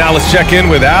 All right, now let's check in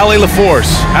with Allie LaForce.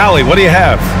 Allie, what do you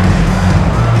have?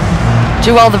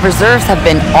 Joel, the reserves have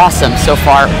been awesome so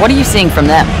far. What are you seeing from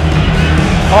them?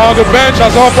 The bench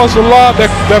has helped us a lot.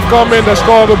 They've come in, they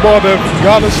scored the ball, they've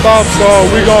got to stop, so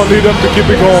we're going to need them to keep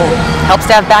it going. Helps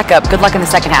to have backup. Good luck in the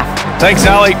second half. Thanks,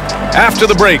 Allie. After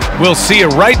the break, we'll see you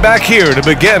right back here to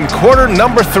begin quarter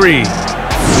number 3.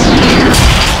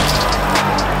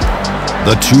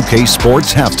 The 2K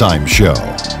Sports Halftime Show.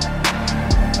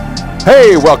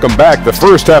 Hey, welcome back. The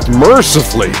first half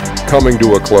mercifully coming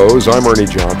to a close. I'm Ernie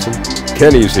Johnson.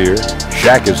 Kenny's here.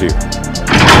 Shaq is here.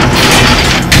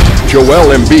 Joel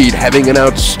Embiid having an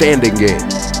outstanding game.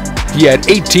 He had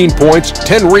 18 points,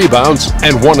 10 rebounds,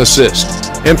 and 1 assist.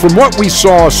 And from what we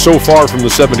saw so far from the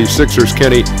 76ers,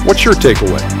 Kenny, what's your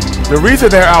takeaway? The reason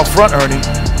they're out front, Ernie,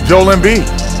 Joel Embiid.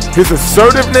 His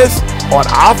assertiveness on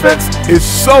offense is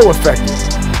so effective.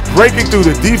 Breaking through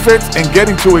the defense and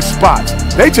getting to his spots.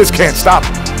 They just can't stop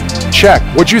him. Shaq,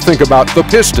 what'd you think about the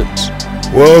Pistons?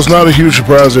 Well, it's not a huge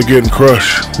surprise they're getting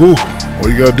crushed. Whew. All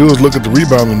you got to do is look at the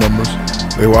rebounding numbers.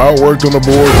 They were outworked on the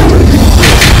board.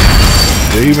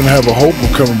 They even have a hope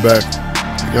of coming back.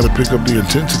 You got to pick up the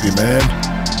intensity, man.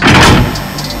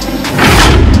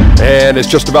 And it's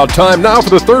just about time now for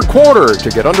the third quarter to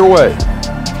get underway.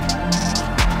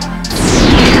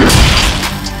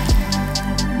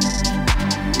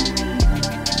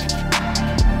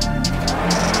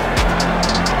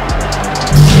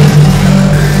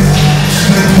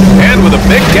 With a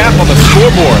big gap on the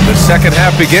scoreboard, the second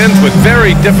half begins with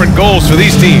very different goals for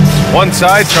these teams. One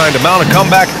side trying to mount a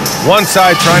comeback, one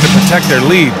side trying to protect their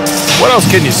lead. What else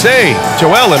can you say?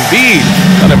 Joel Embiid,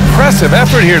 an impressive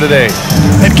effort here today.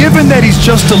 And given that he's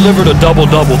just delivered a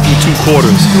double-double through 2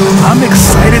 quarters, I'm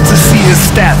excited to see his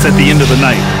stats at the end of the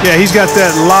night. Yeah, he's got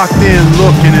that locked-in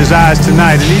look in his eyes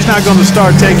tonight, and he's not going to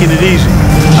start taking it easy.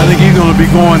 I think he's going to be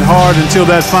going hard until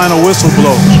that final whistle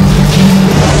blows.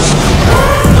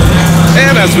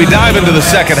 And as we dive into the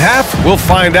second half, we'll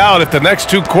find out if the next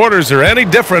 2 quarters are any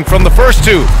different from the first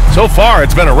 2. So far,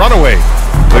 it's been a runaway.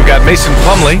 We've got Mason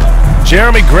Plumlee,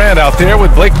 Jeremy Grant out there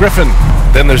with Blake Griffin.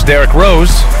 Then there's Derrick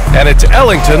Rose, and it's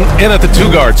Ellington in at the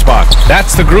 2-guard spot.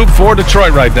 That's the group for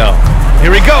Detroit right now.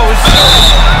 Here he goes.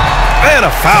 And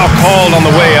a foul called on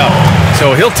the way up.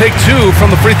 So he'll take 2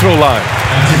 from the free throw line.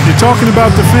 If you're talking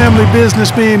about the family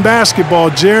business being basketball,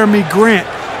 Jeremy Grant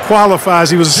qualifies.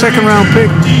 He was a second-round pick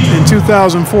in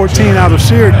 2014 out of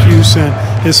Syracuse, and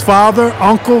his father,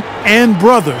 uncle, and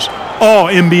brothers, all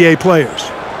NBA players.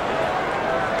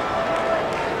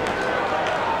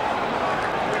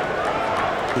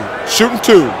 Shooting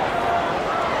 2.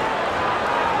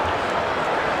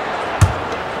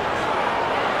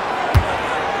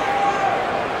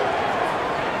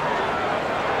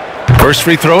 First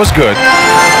free throw is good.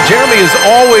 Jeremy has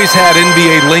always had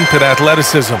NBA length and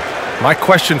athleticism. My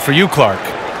question for you, Clark,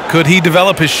 could he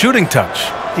develop his shooting touch?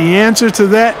 The answer to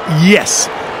that, yes.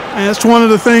 And that's one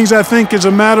of the things I think is a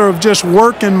matter of just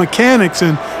work and mechanics,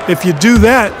 and if you do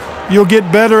that, you'll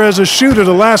get better as a shooter.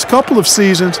 The last couple of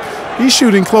seasons, he's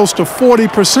shooting close to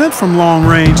 40% from long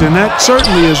range, and that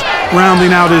certainly is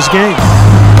rounding out his game.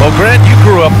 Well, Grant, you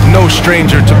grew up no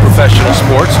stranger to professional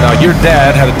sports. Now, your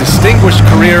dad had a distinguished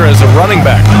career as a running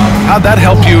back. How'd that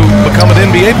help you become an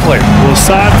NBA player? Well,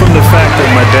 aside from the fact that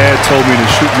my dad told me to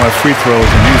shoot my free throws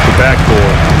and use the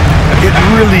backboard, it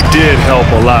really did help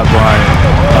a lot, Brian.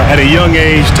 At a young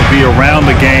age, to be around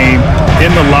the game,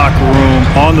 in the locker room,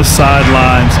 on the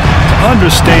sidelines, to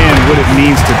understand what it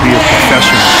means to be a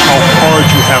professional, how hard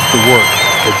you have to work,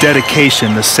 the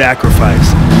dedication, the sacrifice.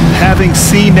 Having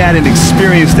seen that and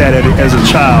experienced that as a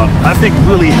child, I think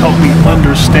really helped me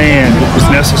understand what was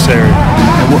necessary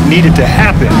and what needed to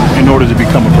happen in order to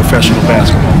become a professional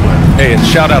basketball player. Hey, and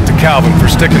shout out to Calvin for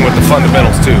sticking with the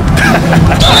fundamentals, too.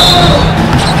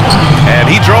 And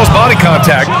he draws body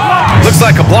contact. Looks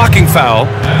like a blocking foul.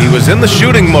 He was in the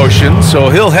shooting motion, so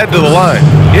he'll head to the line.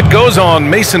 It goes on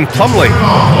Mason Plumlee.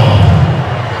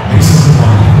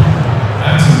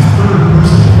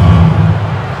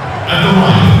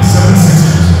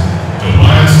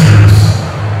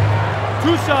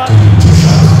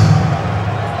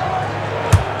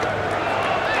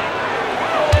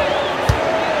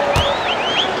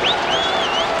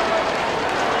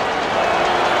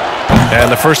 And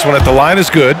the first one at the line is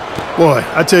good. Boy,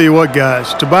 I tell you what,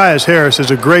 guys, Tobias Harris is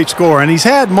a great scorer, and he's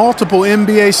had multiple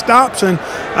NBA stops, and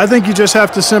I think you just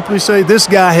have to simply say this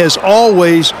guy has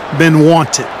always been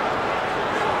wanted.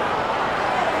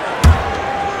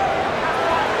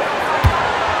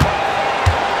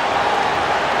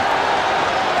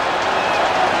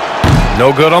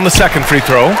 No good on the second free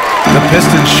throw. The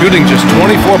Pistons shooting just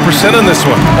 24% in this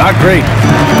one. Not great.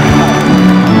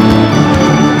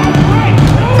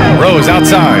 Rose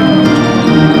outside.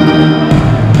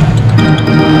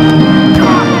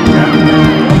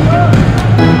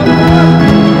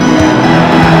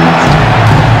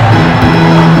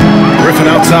 Griffin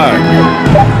outside.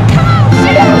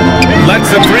 Lets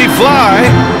the 3 fly.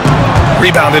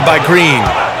 Rebounded by Green.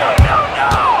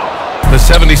 The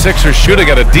 76ers shooting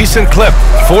at a decent clip,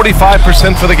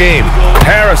 45% for the game.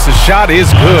 Harris's shot is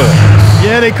good.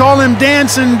 Yeah, they call him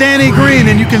Dancing Danny Green,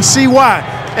 and you can see why.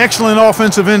 Excellent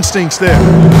offensive instincts there.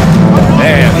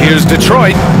 And here's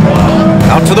Detroit.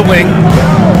 Out to the wing.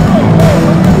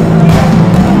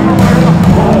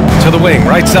 To the wing,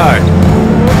 right side.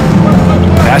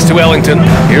 Pass to Ellington.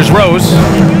 Here's Rose.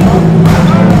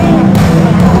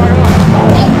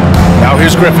 Now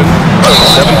here's Griffin.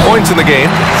 7 points in the game.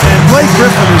 And Blake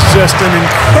Griffin is just an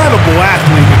incredible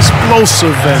athlete,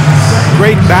 explosive and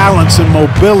great balance and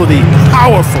mobility,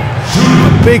 powerful.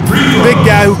 A big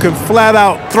guy who can flat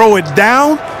out throw it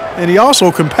down, and he also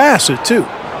can pass it too.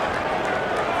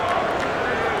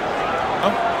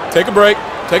 Take a break.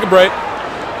 Take a break.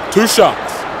 2 shots.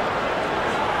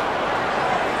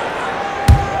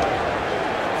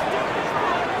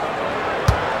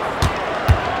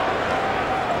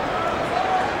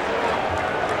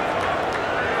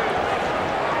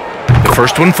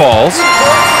 First one falls.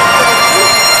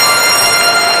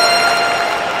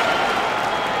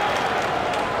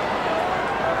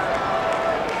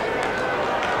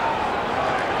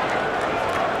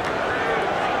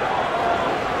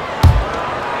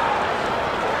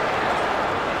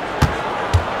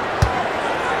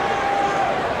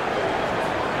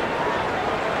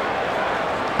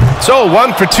 So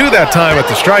 1 for 2 that time at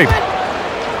the stripe.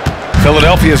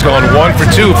 Philadelphia's gone 1 for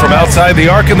 2 from outside the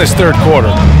arc in this third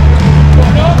quarter.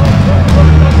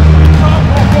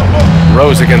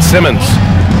 Rose against Simmons.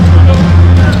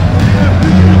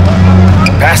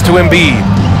 Pass to Embiid.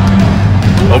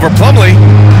 Over Plumlee.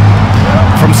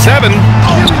 From 7.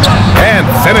 And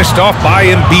finished off by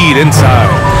Embiid inside.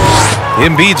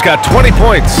 Embiid's got 20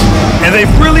 points. And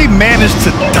they've really managed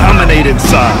to dominate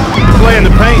inside. Play in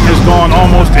the paint has gone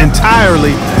almost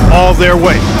entirely all their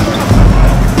way.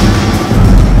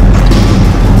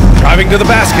 Driving to the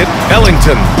basket,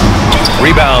 Ellington.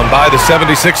 Rebound by the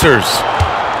 76ers.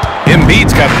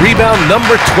 Embiid's got rebound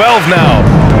number 12 now.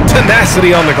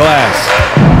 Tenacity on the glass.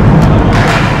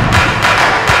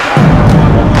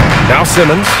 Now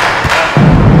Simmons.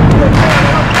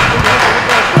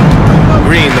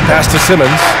 Green, the pass to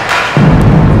Simmons.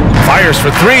 Fires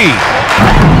for 3.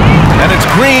 And it's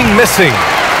Green missing.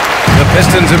 The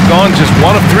Pistons have gone just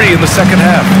 1 of 3 in the second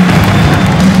half.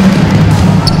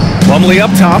 Plumlee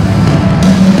up top.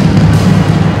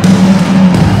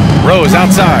 Rose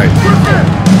outside.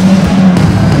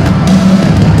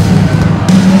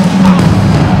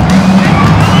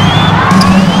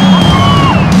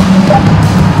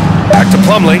 Back to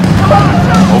Plumlee.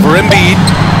 Over Embiid.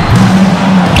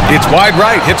 It's wide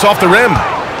right. Hits off the rim.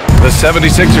 The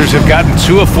 76ers have gotten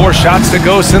 2 of 4 shots to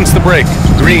go since the break.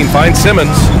 Green finds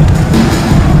Simmons.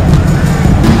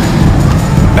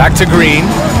 Back to Green.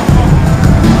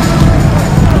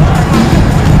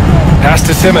 Pass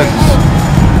to Simmons.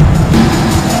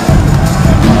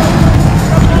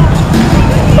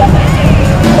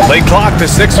 Late clock, the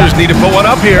Sixers need to put one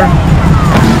up here.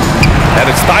 And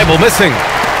it's Thibault missing.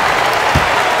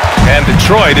 And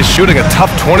Detroit is shooting a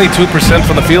tough 22%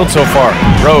 from the field so far.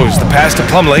 Rose, the pass to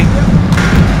Plumlee.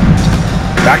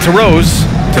 Back to Rose,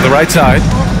 to the right side.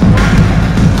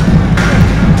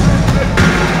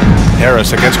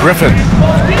 Harris against Griffin.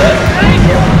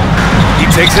 He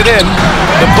takes it in.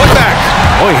 The putback.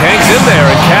 Oh, he hangs in there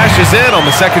and cashes in on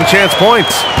the second chance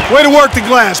points. Way to work the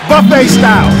glass, buffet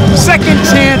style. Second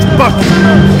chance bucket.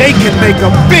 They can make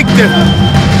a big difference.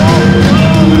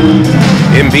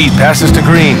 Embiid passes to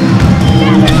Green.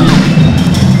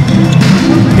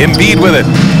 Embiid with it.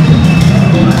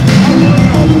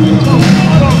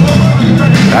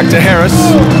 Back to Harris.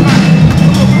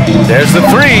 There's the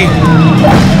 3.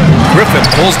 Griffin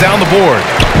pulls down the board.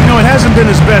 You know, it hasn't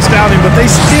been his best outing, but they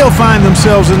still find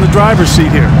themselves in the driver's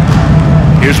seat here.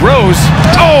 Here's Rose.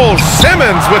 Oh,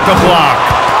 Simmons with the block.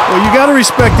 Well, you got to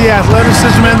respect the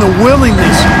athleticism and the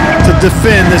willingness to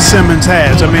defend that Simmons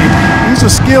has. I mean, he's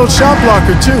a skilled shot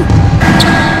blocker, too.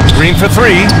 Green for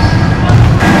 3.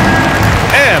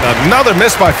 And another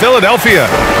miss by Philadelphia.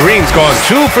 Green's gone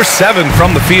 2 for 7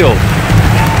 from the field.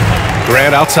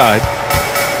 Grant outside.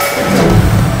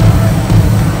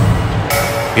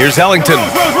 Here's Ellington.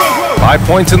 5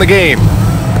 points in the game.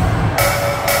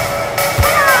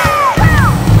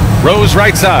 Rose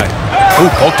right side. Ooh,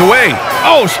 poked away.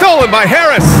 Oh, stolen by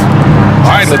Harris.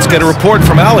 All right, let's get a report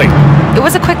from Allie. It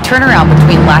was a quick turnaround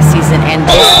between last season and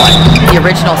this one. The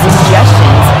original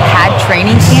suggestions had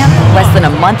training camp less than a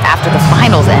month after the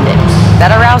finals ended.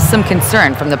 That aroused some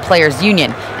concern from the players'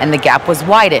 union, and the gap was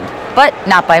widened, but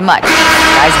not by much.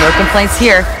 Guys, no complaints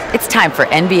here. It's time for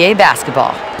NBA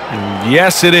basketball.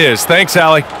 Yes, it is. Thanks,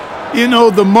 Allie. You know,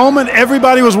 the moment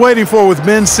everybody was waiting for with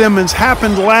Ben Simmons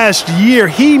happened last year.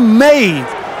 He made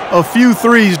a few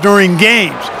threes during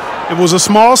games. It was a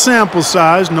small sample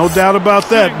size, no doubt about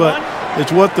that, but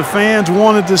it's what the fans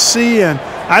wanted to see, and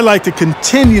I'd like to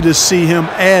continue to see him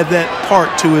add that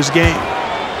part to his game.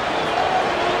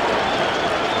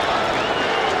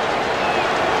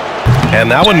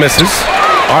 And that one misses.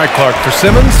 All right, Clark, for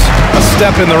Simmons, a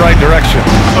step in the right direction.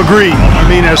 Agreed. I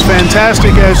mean, as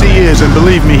fantastic as he is, and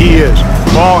believe me, he is,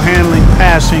 ball handling,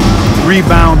 passing,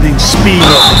 rebounding, speed,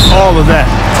 all of that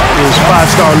is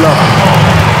five-star level.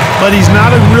 But he's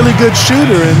not a really good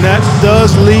shooter, and that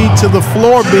does lead to the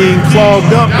floor being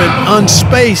clogged up and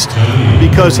unspaced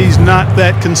because he's not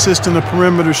that consistent a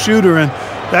perimeter shooter, and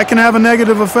that can have a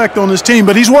negative effect on his team.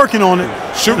 But he's working on it,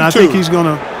 and I think he's going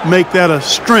to make that a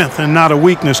strength and not a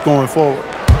weakness going forward.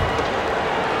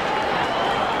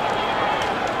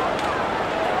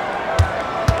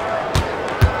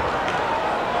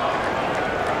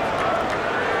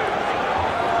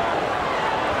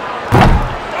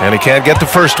 And he can't get the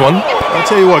first one. I'll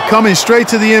tell you what, coming straight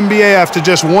to the NBA after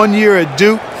just 1 year at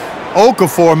Duke,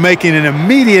 Okafor making an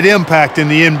immediate impact in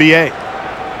the NBA.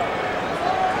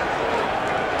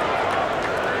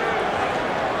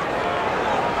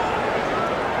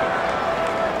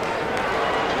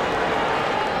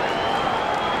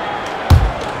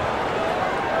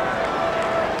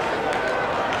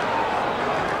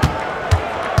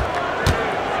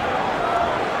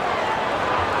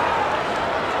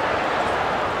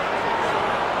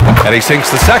 And he sinks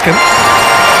the second.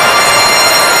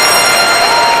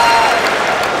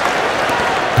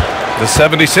 The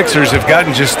 76ers have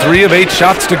gotten just 3 of 8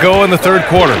 shots to go in the third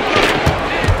quarter.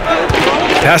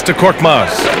 Pass to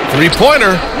Korkmaz.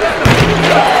 Three-pointer.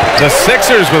 The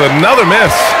Sixers with another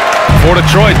miss. For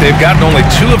Detroit, they've gotten only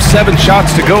 2 of 7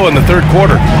 shots to go in the third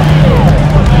quarter.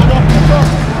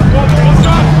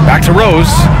 Back to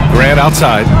Rose. Grant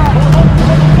outside.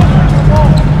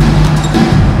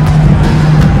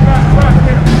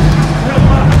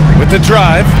 With the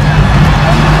drive.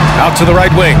 Out to the right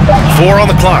wing. 4 on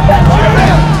the clock.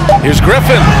 Here's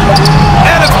Griffin.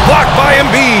 And it's blocked by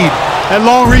Embiid. That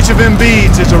long reach of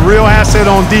Embiid is a real asset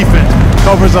on defense.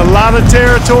 Covers a lot of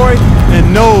territory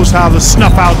and knows how to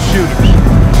snuff out shooters.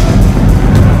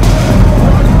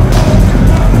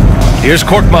 Here's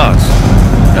Korkmaz.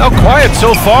 Now quiet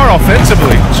so far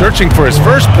offensively. Searching for his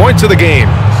first points of the game.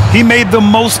 He made the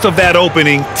most of that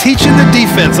opening, teaching the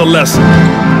defense a lesson.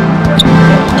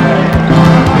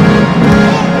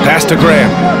 Pass to Graham.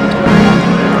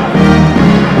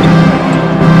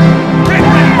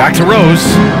 Back to Rose.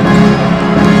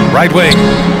 Right wing.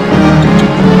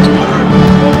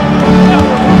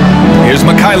 Here's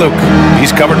Mikhailuk.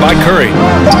 He's covered by Curry.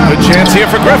 Good chance here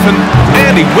for Griffin.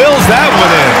 And he wills that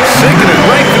one in. Sinking it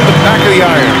right through the back of the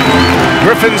iron.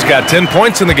 Griffin's got 10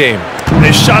 points in the game.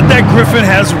 The shot that Griffin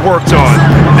has worked on.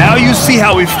 Now you see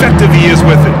how effective he is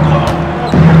with it.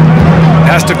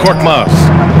 Pass to Korkmaz.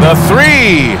 The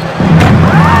three.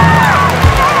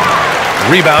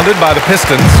 Rebounded by the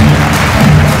Pistons.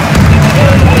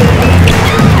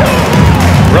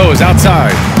 Rose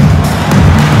outside.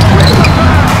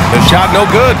 The shot no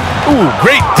good. Ooh,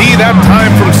 great D that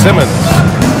time from Simmons.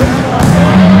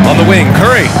 On the wing,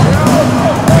 Curry.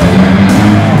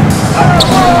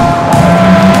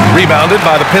 Rebounded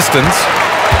by the Pistons.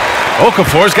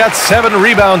 Okafor's got 7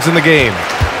 rebounds in the game.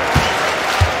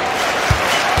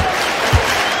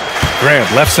 Grant,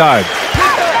 left side.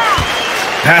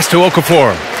 Pass to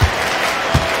Okafor.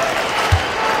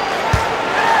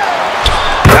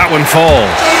 That one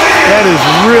falls. That is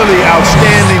really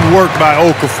outstanding work by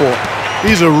Okafor.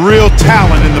 He's a real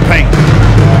talent in the paint.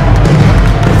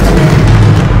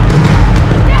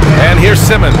 And here's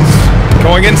Simmons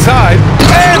going inside.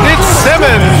 And it's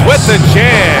Simmons with the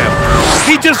jam.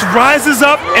 He just rises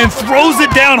up and throws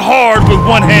it down hard with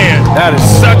one hand. That is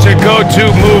such a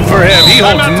go-to move for him. He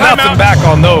holds nothing back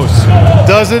on those.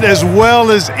 Does it as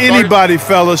well as anybody,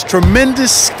 fellas.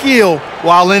 Tremendous skill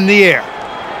while in the air.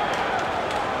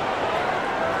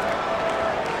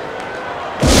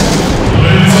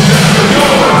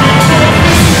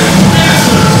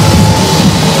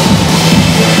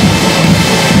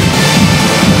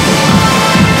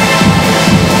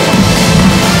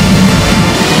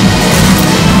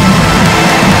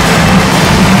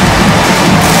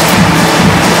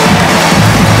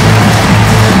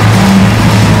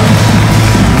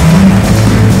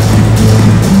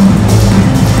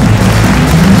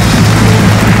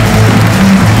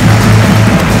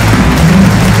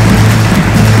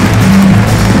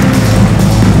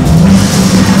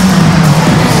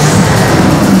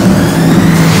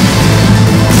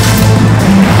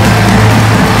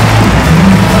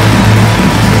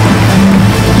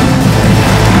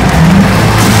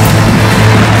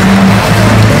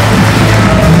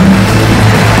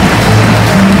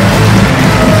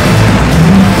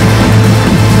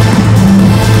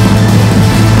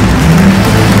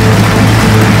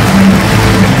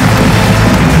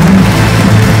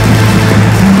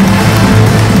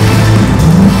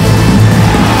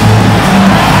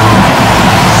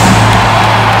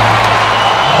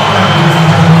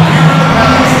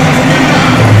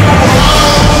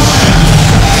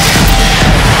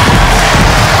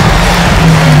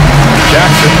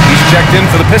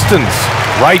 the Pistons.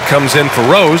 Wright comes in for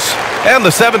Rose, and the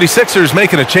 76ers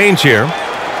making a change here.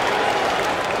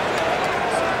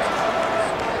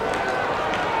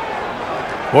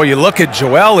 Boy, you look at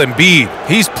Joel Embiid.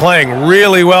 He's playing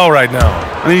really well right now.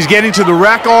 I mean, he's getting to the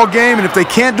rack all game, and if they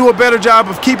can't do a better job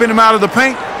of keeping him out of the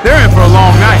paint, they're in for a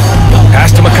long night.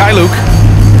 Pass to Mikhailuk.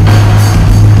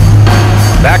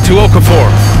 Back to Okafor.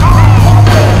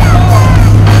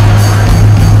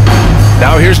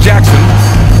 Now here's Jackson.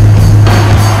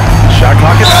 Shot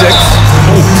clock at 6.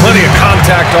 Oh, plenty of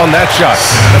contact on that shot.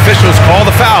 Officials call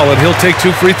the foul, and he'll take 2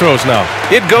 free throws now.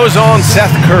 It goes on Seth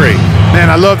Curry.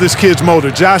 Man, I love this kid's motor.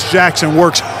 Josh Jackson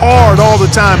works hard all the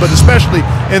time, but especially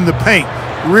in the paint.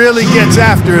 Really gets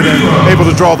after it and able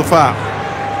to draw the foul.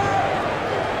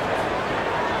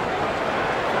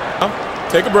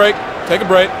 Take a break. Take a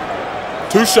break.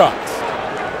 2 shots.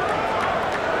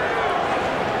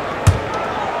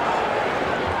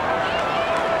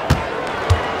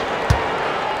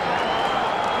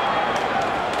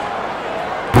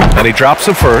 And he drops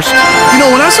the first. You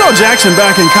know, when I saw Jackson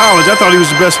back in college, I thought he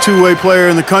was the best two-way player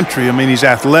in the country. I mean, he's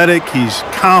athletic, he's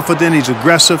confident, he's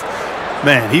aggressive.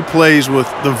 Man, he plays with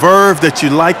the verve that you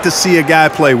like to see a guy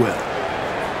play with.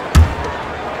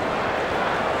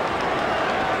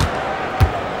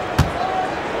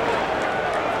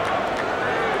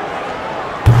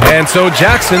 And so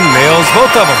Jackson nails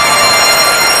both of them.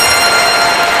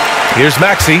 Here's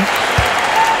Maxey.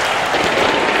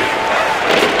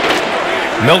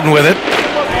 Milton with it.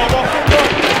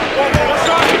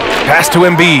 Pass to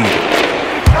Embiid.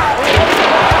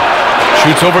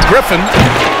 Shoots over Griffin.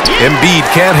 Embiid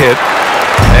can't hit.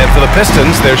 And for the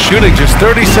Pistons, they're shooting just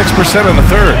 36% in the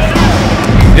third.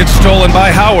 It's stolen by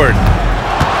Howard.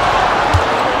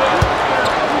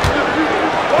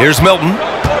 Here's Milton.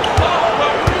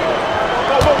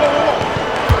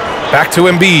 Back to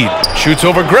Embiid. Shoots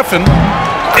over Griffin.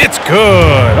 It's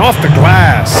good. Off the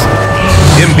glass.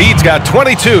 Embiid's got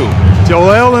 22.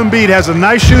 Joel Embiid has a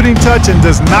nice shooting touch and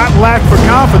does not lack for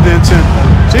confidence and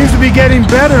seems to be getting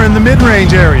better in the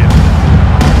mid-range area.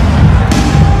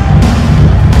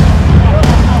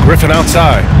 Griffin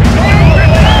outside.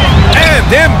 And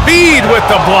Embiid with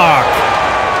the block.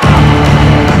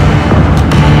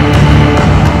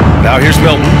 Now here's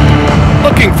Milton.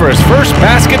 Looking for his first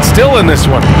basket, still in this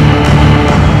one.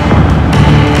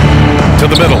 To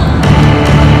the middle.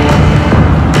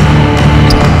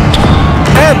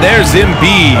 And there's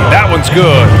Embiid. That one's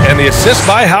good. And the assist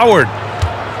by Howard.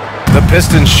 The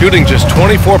Pistons shooting just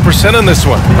 24% in this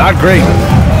one. Not great.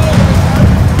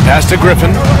 Pass to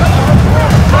Griffin.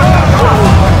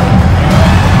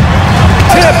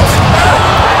 Tipped.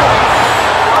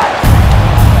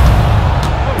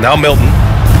 Now Milton.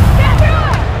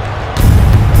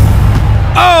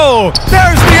 Oh,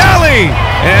 there's the alley.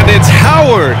 And it's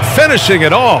Howard finishing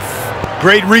it off.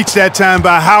 Great reach that time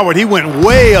by Howard. He went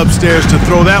way upstairs to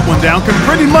throw that one down. Can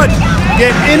pretty much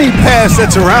get any pass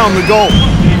that's around the goal.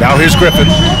 Now here's Griffin.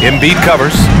 Embiid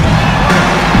covers.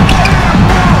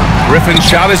 Griffin's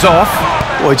shot is off.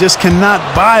 Boy, just cannot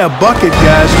buy a bucket,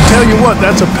 guys. I tell you what,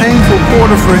 that's a painful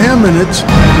quarter for him, and it's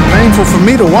painful for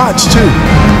me to watch, too.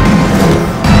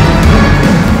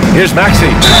 Here's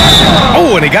Maxey.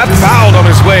 Oh, and he got fouled on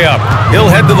his way up. He'll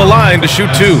head to the line to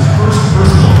shoot 2.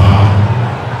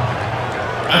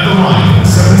 At the line,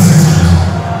 76ers,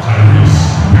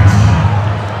 Tyrese Maxey.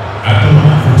 At the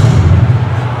line for 2.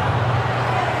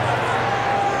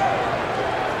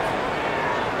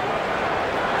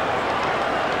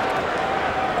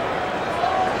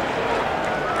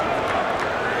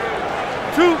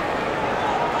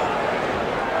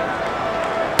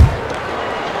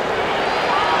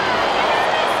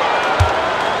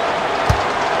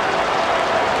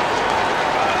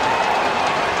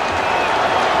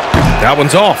 That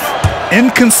one's off.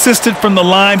 Inconsistent from the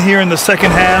line here in the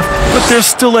second half, but they're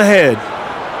still ahead.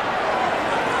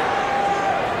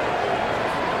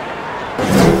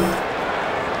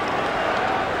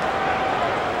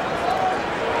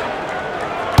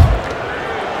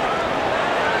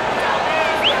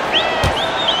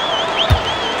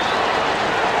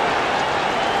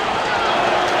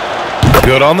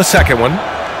 Good on the second one.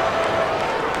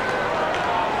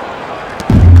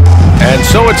 And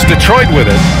so it's Detroit with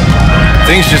it.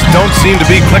 Things just don't seem to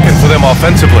be clicking for them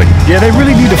offensively. Yeah, they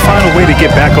really need to find a way to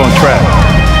get back on track.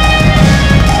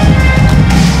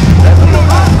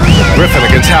 Griffin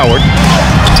against Howard.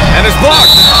 And it's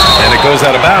blocked. And it goes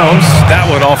out of bounds. That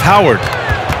one off Howard.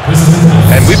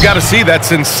 And we've got to see that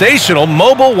sensational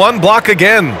mobile one block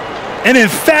again. An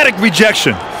emphatic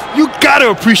rejection. You got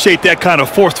to appreciate that kind of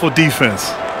forceful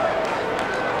defense.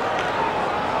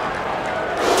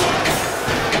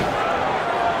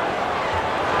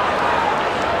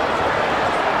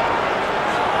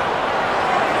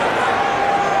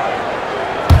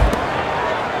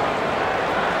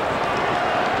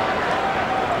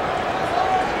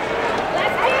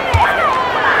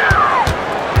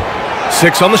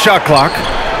 6 on the shot clock.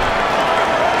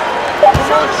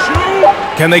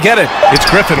 Can they get it? It's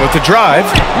Griffin with the drive.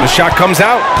 The shot comes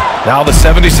out. Now the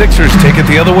 76ers take it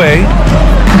the other way.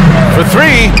 For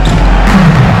 3.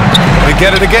 They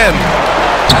get it again.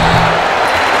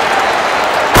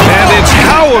 And it's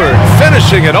Howard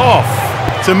finishing it off.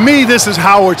 To me, this is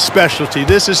Howard's specialty.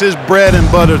 This is his bread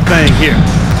and butter thing here.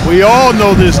 We all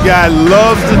know this guy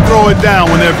loves to throw it down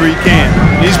whenever he can.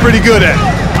 He's pretty good at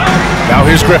it. Now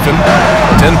here's Griffin.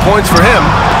 10 points for him.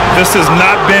 This has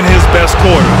not been his best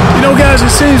quarter. You know, guys,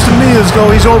 it seems to me as though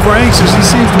he's over anxious. He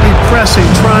seems to be pressing,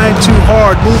 trying too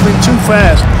hard, moving too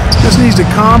fast. Just needs to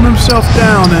calm himself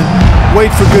down and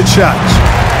wait for good shots.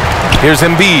 Here's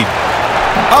Embiid.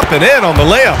 Up and in on the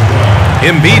layup.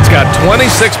 Embiid's got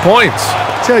 26 points.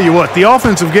 Tell you what, the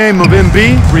offensive game of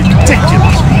Embiid,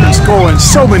 ridiculous. He can score in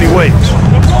so many ways.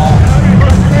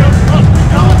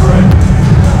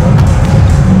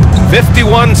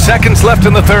 51 seconds left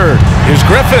in the third. Here's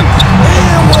Griffin.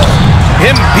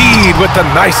 Embiid with the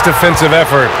nice defensive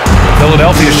effort.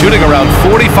 Philadelphia shooting around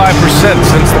 45%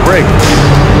 since the break.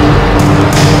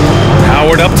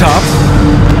 Howard up top.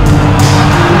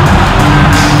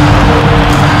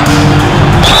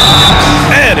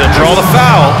 And he'll draw the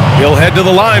foul. He'll head to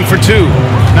the line for 2.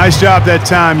 Nice job that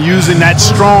time using that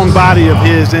strong body of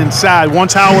his inside.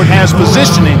 Once Howard has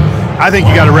positioning, I think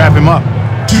you got to wrap him up.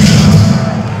 2 shots.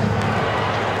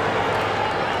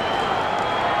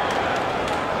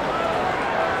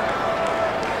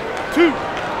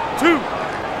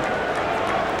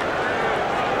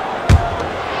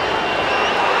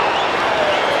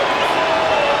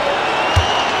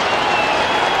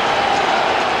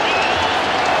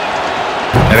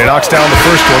 And he knocks down the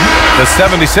first one. The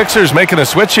 76ers making a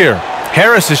switch here.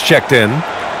 Harris is checked in.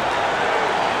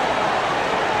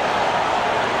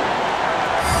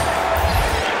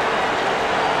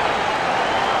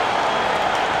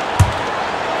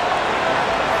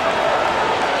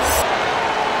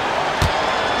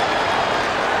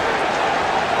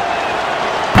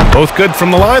 Both good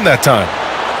from the line that time.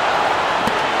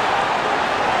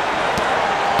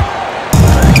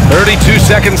 32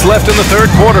 seconds left in the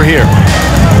third quarter here.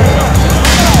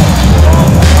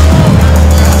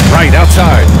 Right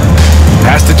outside.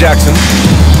 Pass to Jackson.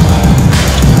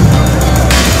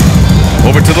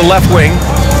 Over to the left wing.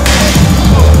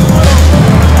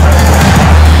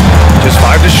 Just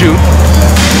 5 to shoot.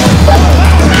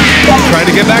 Trying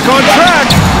to get back on track.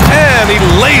 And he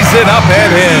lays it up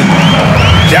and in.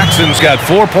 Jackson's got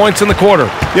 4 points in the quarter.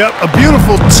 Yep, a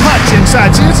beautiful touch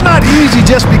inside. See, it's not easy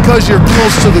just because you're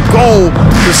close to the goal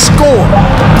to score.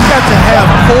 You got to have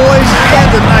poise and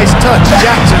a nice touch.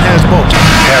 Jackson has both.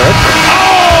 Harris.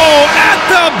 Oh, at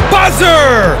the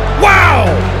buzzer! Wow!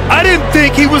 I didn't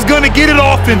think he was going to get it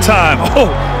off in time.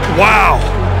 Oh, wow.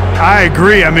 I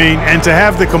agree. I mean, and to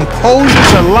have the composure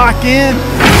to lock in,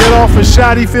 get off a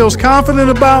shot he feels confident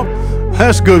about,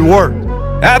 that's good work.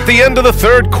 At the end of the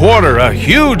third quarter, a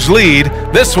huge lead.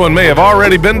 This one may have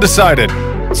already been decided.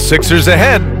 Sixers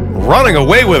ahead, running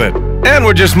away with it. And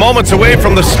we're just moments away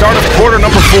from the start of quarter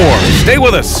number 4. Stay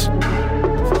with us.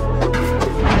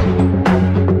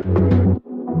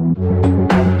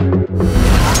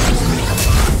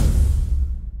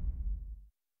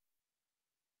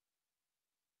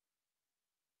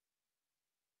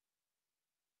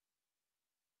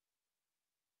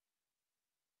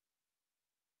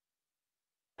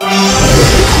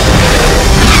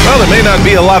 Well, there may not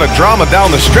be a lot of drama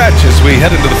down the stretch as we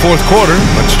head into the fourth quarter,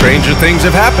 but stranger things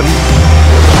have happened.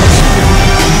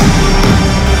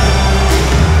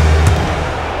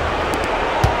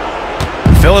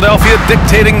 Philadelphia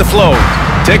dictating the flow.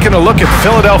 Taking a look at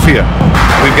Philadelphia.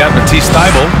 We've got Matisse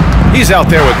Thybulle. He's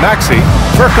out there with Maxey.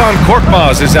 Furkan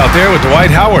Korkmaz is out there with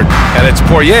Dwight Howard. And it's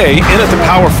Poirier in at the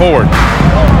power forward.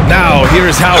 Now,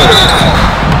 here's Howard.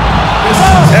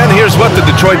 And here's what the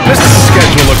Detroit Pistons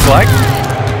schedule looks like.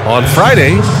 On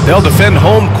Friday, they'll defend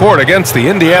home court against the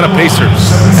Indiana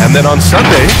Pacers. And then on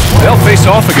Sunday, they'll face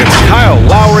off against Kyle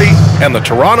Lowry and the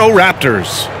Toronto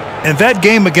Raptors. And that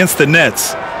game against the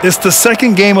Nets, it's the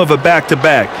second game of a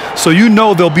back-to-back, so you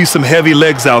know there'll be some heavy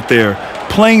legs out there.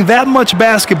 Playing that much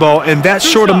basketball in that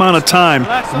short amount of time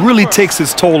really takes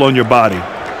its toll on your body.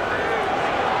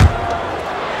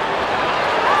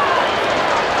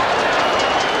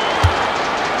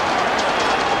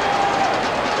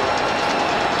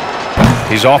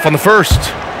 He's off on the first.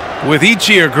 With each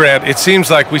year, Grant, it seems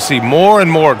like we see more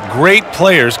and more great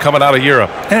players coming out of Europe.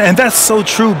 And that's so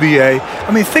true, B.A.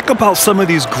 I mean, think about some of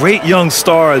these great young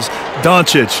stars,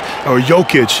 Doncic or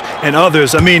Jokic and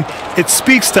others. I mean, it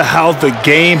speaks to how the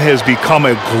game has become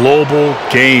a global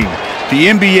game. The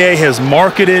NBA has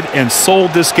marketed and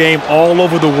sold this game all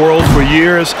over the world for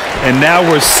years, and now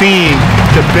we're seeing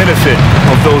the benefit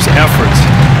of those efforts.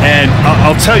 And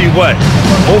I'll tell you what,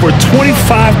 over 25%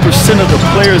 of the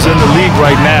players in the league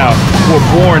right now were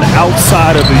born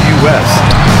outside of the U.S.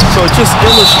 So it just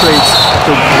illustrates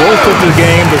the growth of the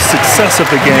game, the success of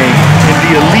the game, and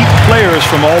the elite players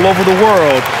from all over the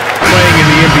world playing in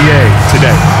the NBA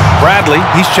today. Bradley,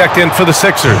 he's checked in for the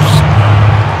Sixers.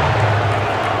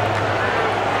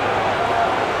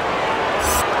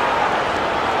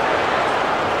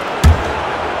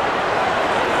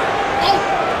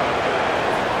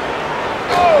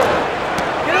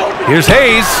 Here's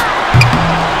Hayes.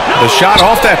 The shot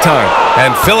off that time.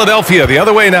 And Philadelphia the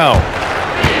other way now.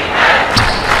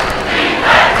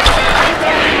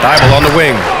 Thibault on the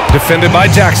wing. Defended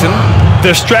by Jackson.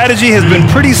 Their strategy has been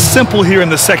pretty simple here in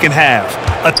the second half.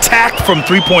 Attack from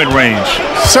three-point range.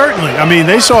 Certainly. I mean,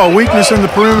 they saw a weakness in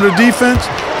the perimeter defense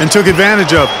and took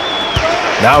advantage of it.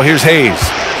 Now here's Hayes.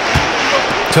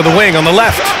 To the wing on the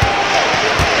left.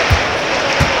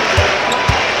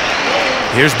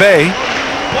 Here's Bay.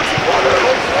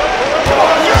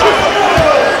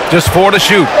 Just 4 to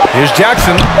shoot. Here's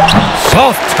Jackson.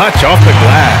 Soft touch off the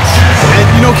glass. And,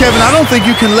 you know, Kevin, I don't think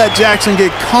you can let Jackson get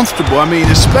comfortable. I mean,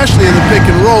 especially in the pick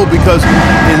and roll, because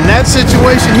in that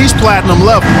situation, he's platinum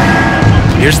level.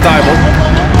 Here's Thibault.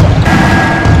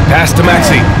 Pass to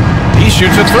Maxey. He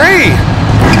shoots a 3.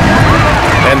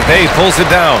 And Bay pulls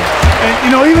it down. And,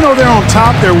 you know, even though they're on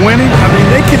top, they're winning. I mean,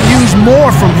 they could use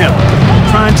more from him,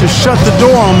 trying to shut the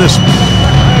door on this one.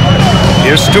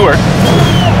 Here's Stewart.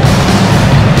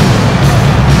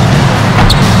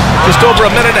 Just over a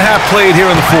minute and a half played here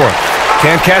in the fourth.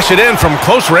 Can't cash it in from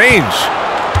close range.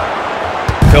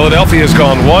 Philadelphia has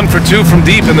gone 1 for 2 from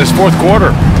deep in this fourth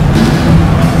quarter.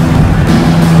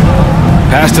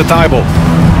 Pass to Thibault.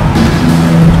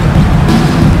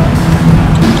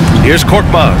 Here's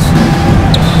Korkmaz.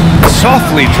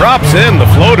 Softly drops in the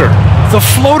floater. The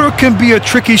floater can be a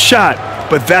tricky shot,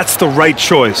 but that's the right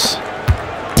choice.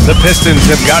 The Pistons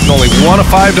have gotten only 1 of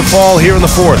 5 to fall here in the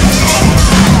fourth.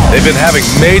 They've been having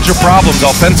major problems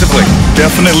offensively.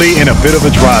 Definitely in a bit of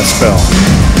a dry spell.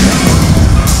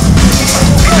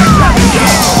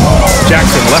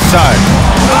 Jackson, left side.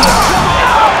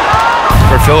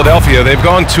 For Philadelphia, they've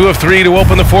gone 2 of 3 to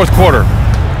open the fourth quarter.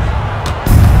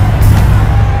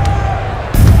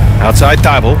 Outside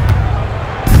Thibault.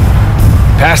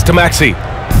 Pass to Maxey.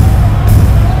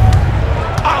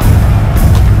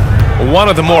 One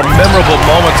of the more memorable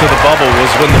moments of the bubble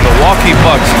was when the Milwaukee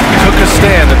Bucks took a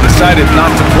stand and decided not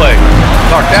to play.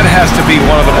 Clark, that has to be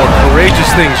one of the more courageous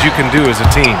things you can do as a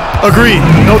team. Agreed.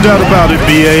 No doubt about it,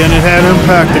 BA, and it had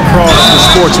impact across the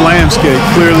sports landscape.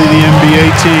 Clearly, the NBA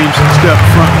teams stepped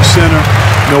front and center.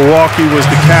 Milwaukee was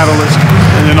the catalyst,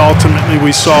 and then ultimately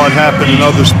we saw it happen in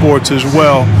other sports as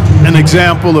well. An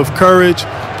example of courage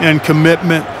and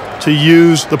commitment to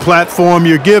use the platform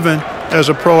you're given as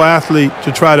a pro athlete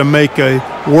to try to make a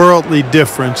worldly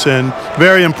difference, and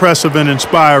very impressive and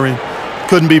inspiring.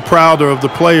 Couldn't be prouder of the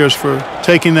players for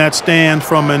taking that stand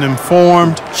from an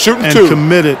informed and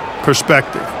committed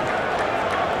perspective.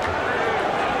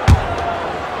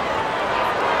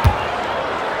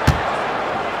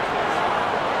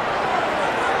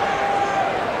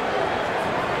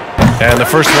 And the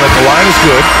first one at the line is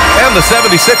good. And the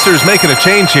 76ers making a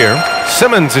change here.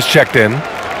 Simmons is checked in.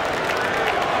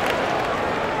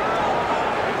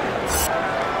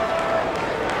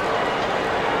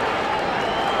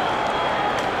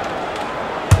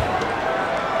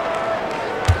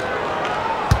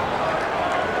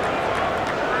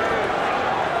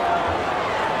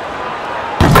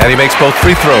 And he makes both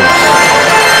free throws.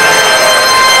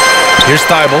 Here's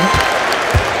Thibault.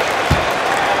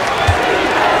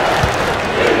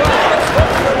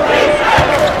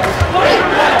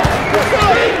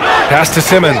 Pass to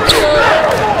Simmons.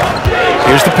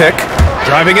 Here's the pick.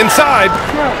 Driving inside.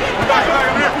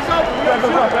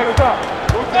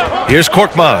 Here's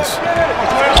Korkmaz.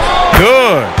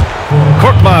 Good.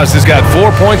 Korkmaz has got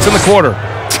 4 points in the quarter.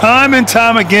 Time and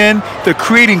time again, they're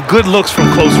creating good looks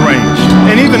from close range.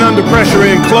 And even under pressure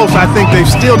in close, I think they've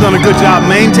still done a good job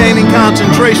maintaining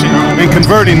concentration and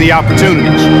converting the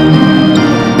opportunities.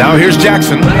 Now here's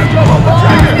Jackson.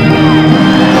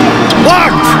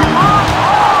 Blocked!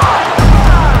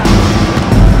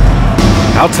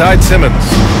 Outside Simmons.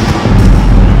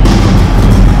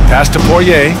 Pass to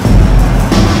Poirier.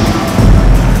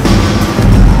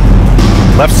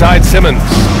 Left side Simmons.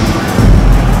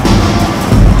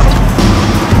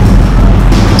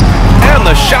 And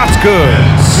the shot's good.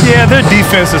 Yeah, their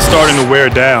defense is starting to wear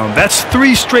down. That's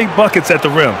 3 straight buckets at the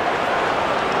rim.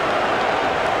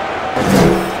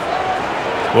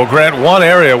 Well, Grant, one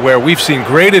area where we've seen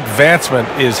great advancement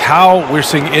is how we're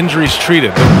seeing injuries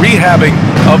treated. The rehabbing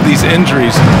of these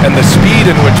injuries and the speed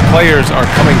in which players are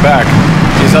coming back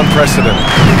is unprecedented.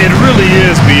 It really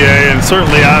is, BA, and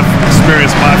certainly I've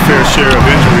experienced my fair share of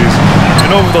injuries.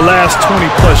 And over the last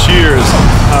 20-plus years,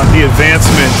 the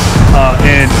advancement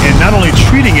in not only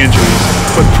treating injuries,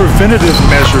 but preventative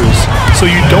measures so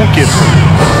you don't get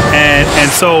hurt. And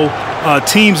so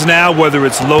teams now, whether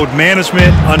it's load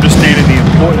management, understanding the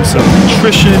importance of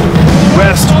nutrition,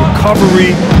 rest,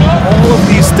 recovery, all of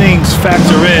these things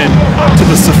factor in to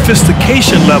the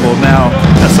sophistication level now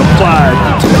that's applied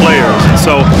to players. And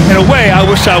so, in a way, I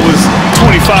wish I was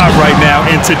 25 right now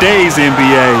in today's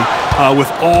NBA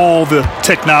with all the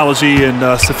technology and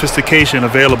sophistication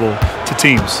available to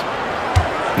teams.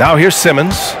 Now here's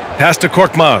Simmons. Pass to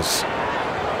Korkmaz.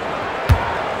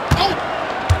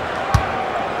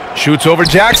 Shoots over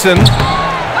Jackson.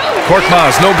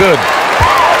 Korkmaz, no good.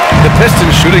 The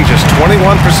Pistons shooting just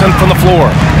 21% from the floor.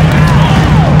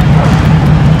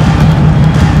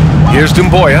 Here's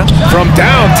Dumboya from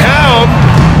downtown.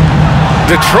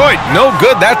 Detroit, no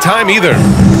good that time either.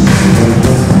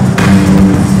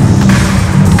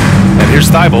 And here's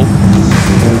Thibault.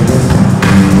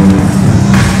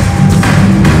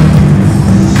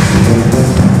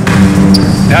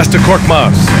 Pass to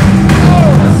Korkmaz.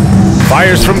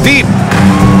 Fires from deep.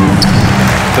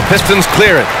 The Pistons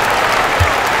clear it.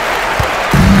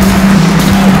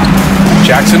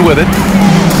 Jackson with it.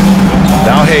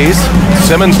 Now Hayes.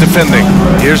 Simmons defending.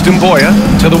 Here's Dumboya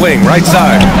to the wing, right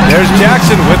side. There's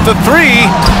Jackson with the three.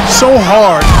 So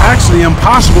hard, actually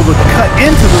impossible to cut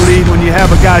into the lead when you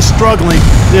have a guy struggling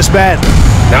this badly.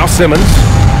 Now Simmons.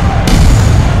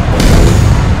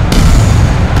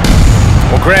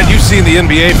 Well, Grant, you've seen the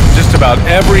NBA from just about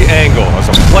every angle. As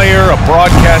a player, a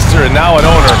broadcaster, and now an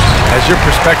owner. Has your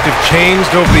perspective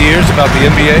changed over the years about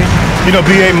the NBA? You know,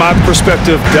 BA, my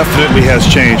perspective definitely has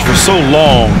changed. For so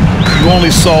long, you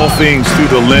only saw things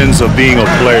through the lens of being a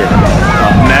player.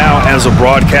 Now, as a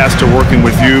broadcaster working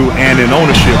with you and in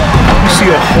ownership, you see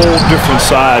a whole different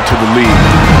side to the league.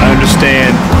 I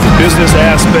understand the business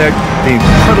aspect, the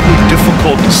incredibly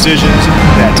difficult decisions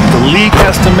that the league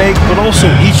has to make, but also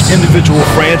each individual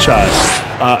franchise.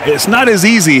 It's not as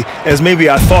easy as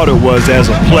maybe I thought it was as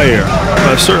a player, but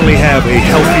I certainly have a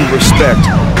healthy respect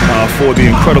for the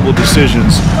incredible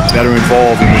decisions that are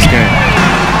involved in this game.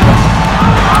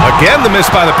 Again, the miss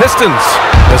by the Pistons.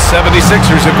 The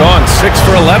 76ers have gone 6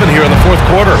 for 11 here in the fourth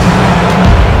quarter.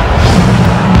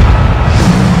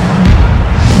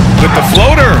 With the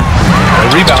floater. A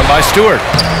rebound by Stewart.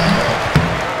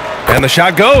 And the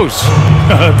shot goes.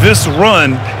 This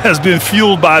run has been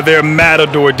fueled by their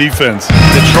matador defense.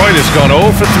 Detroit has gone 0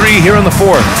 for 3 here in the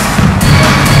fourth.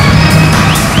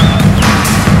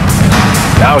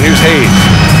 Now here's Hayes.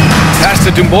 Pass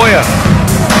to Dumboya.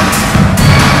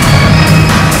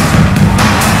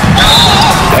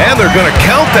 And they're going to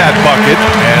count that bucket,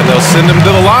 and they'll send him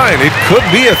to the line. It could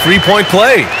be a three-point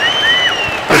play.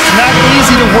 It's not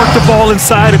easy to work the ball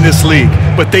inside in this league,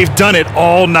 but they've done it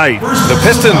all night. The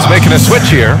Pistons making a switch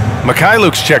here.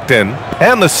 Mikhailuk's checked in,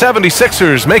 and the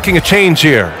 76ers making a change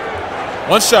here.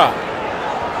 One shot.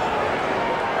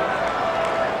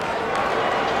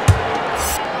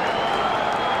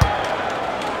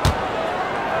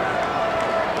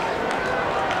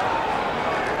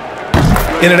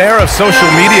 In an era of social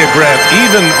media, Grant,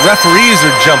 even referees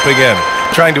are jumping in,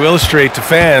 trying to illustrate to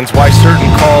fans why certain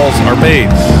calls are made.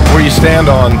 Where you stand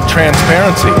on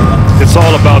transparency. It's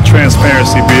all about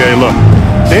transparency, BA. Look,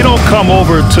 they don't come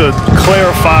over to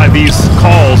clarify these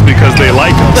calls because they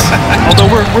like us, although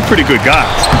we're pretty good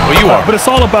guys. Well, you are. But it's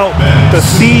all about the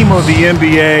theme of the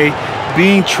NBA,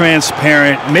 being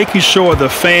transparent, making sure the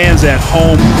fans at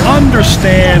home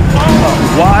understand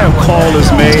why a call is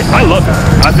made. I love it.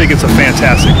 I think it's a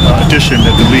fantastic addition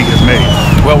that the league has made.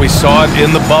 Well, we saw it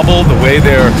in the bubble, the way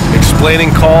they're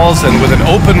explaining calls, and with an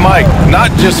open mic,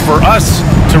 not just for us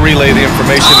to relay the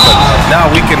information, but now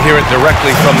we can hear it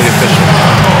directly from the officials.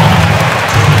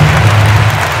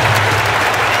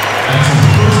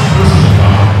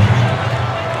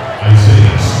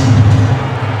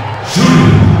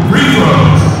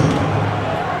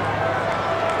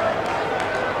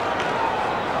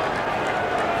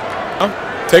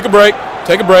 Take a break.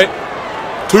 Take a break.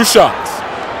 2 shots.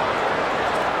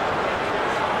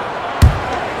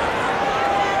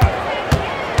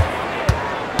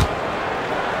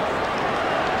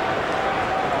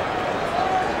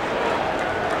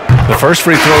 The first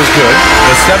free throw is good.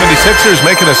 The 76ers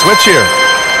making a switch here.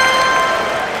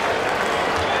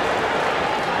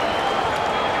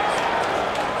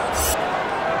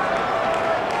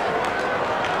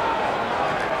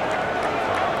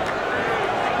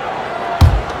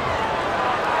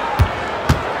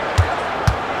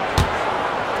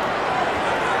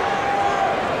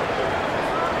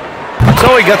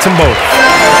 So he gets them both.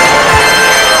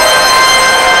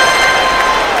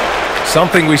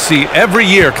 Something we see every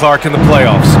year, Clark, in the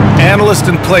playoffs. Analysts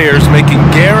and players making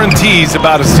guarantees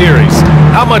about a series.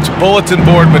 How much bulletin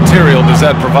board material does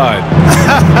that provide?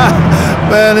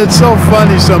 Man, it's so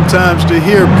funny sometimes to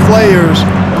hear players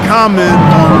comment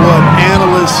on what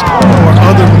analysts or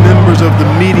other members of the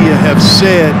media have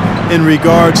said in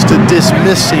regards to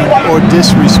dismissing or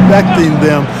disrespecting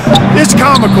them. It's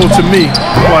comical to me,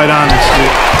 quite honestly.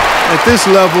 At this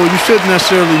level, you shouldn't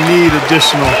necessarily need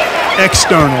additional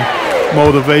external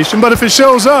motivation, but if it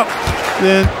shows up,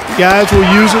 then guys will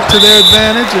use it to their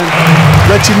advantage and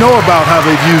let you know about how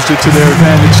they've used it to their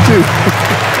advantage too.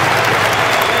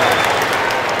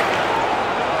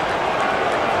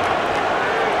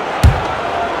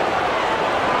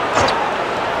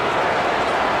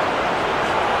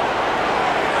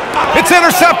 It's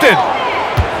intercepted.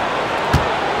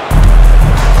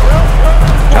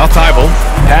 Now Thibault,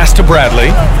 pass to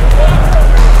Bradley.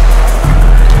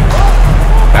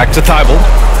 Back to Thibault.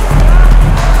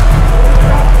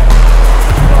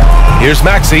 Here's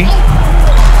Maxey.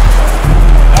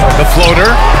 The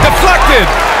floater, deflected.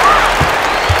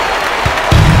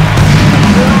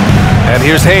 And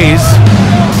here's Hayes.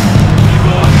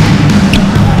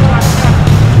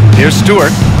 Here's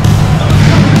Stewart.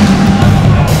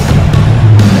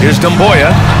 Here's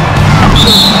Dumboya.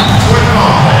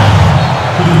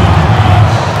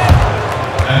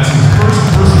 That's his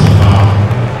first personal foul.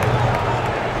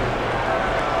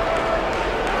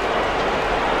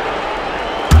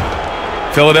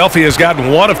 Philadelphia has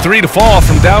gotten 1 of 3 to fall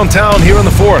from downtown here in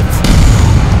the fourth.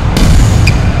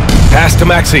 Pass to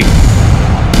Maxey.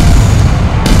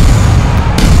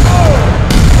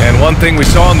 And one thing we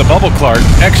saw in the bubble, Clark,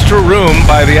 extra room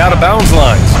by the out-of-bounds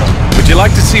lines. Would you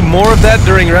like to see more of that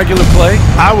during regular play?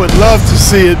 I would love to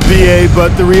see it, BA,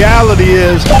 but the reality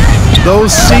is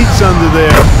those seats under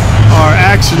there are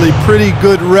actually pretty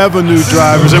good revenue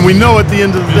drivers. And we know at the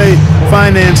end of the day,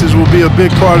 finances will be a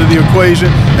big part of the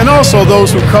equation. And also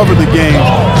those who cover the game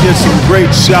get some great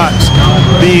shots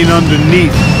being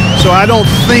underneath. So I don't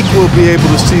think we'll be able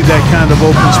to see that kind of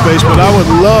open space, but I would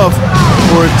love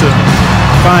for it to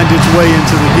find its way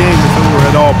into the game if it were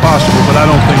at all possible, but I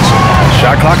don't think so.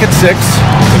 Shot clock at 6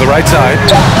 to the right side.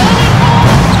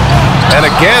 And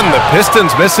again, the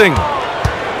Pistons missing.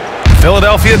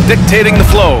 Philadelphia dictating the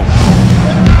flow.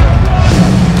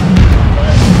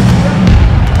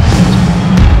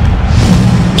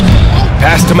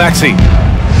 Pass to Maxey.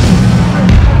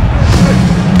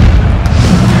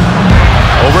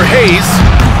 Over Hayes.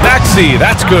 Maxey,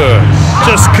 that's good.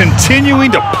 Just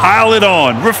continuing to pile it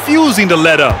on, refusing to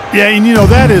let up. Yeah, and you know,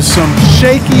 that is some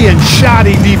shaky and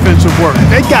shoddy defensive work.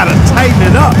 They got to tighten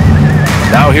it up.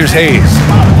 Now here's Hayes.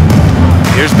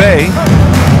 Here's Bay.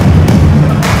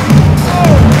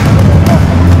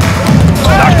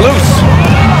 Knocked loose.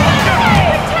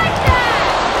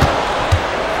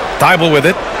 Thibault with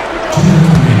it.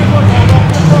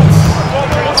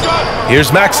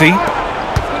 Here's Maxey.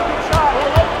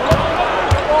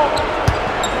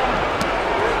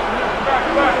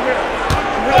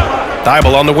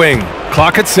 Thibault on the wing.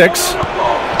 Clock at 6.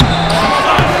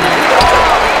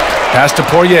 Pass to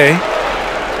Poirier.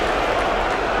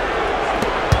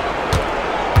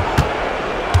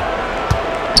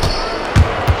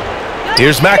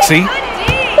 Here's Maxey.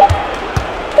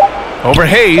 Over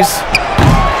Hayes.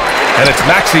 And it's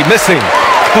Maxey missing.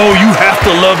 Oh, you have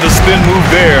to love the spin move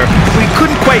there. He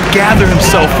couldn't quite gather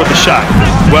himself for the shot.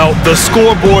 Well, the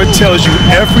scoreboard tells you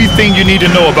everything you need to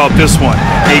know about this one.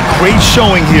 A great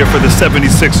showing here for the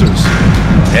 76ers.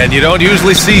 And you don't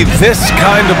usually see this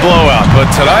kind of blowout,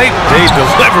 but tonight they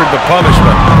delivered the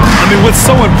punishment. I mean, what's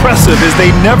so impressive is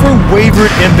they never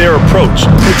wavered in their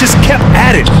approach. They just kept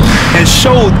at it and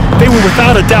showed they were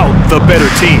without a doubt the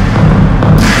better team.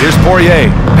 Here's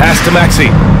Poirier. Pass to Maxey.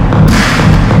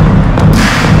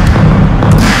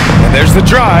 And there's the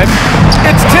drive.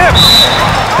 It's tipped.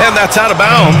 And that's out of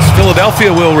bounds.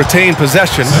 Philadelphia will retain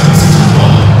possession.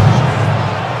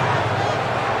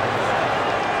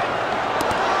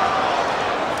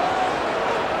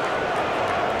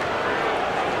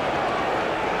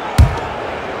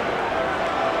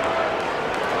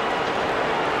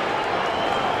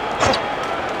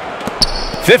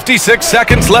 .56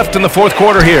 seconds left in the fourth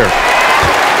quarter here.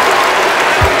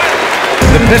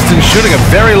 The Pistons shooting a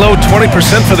very low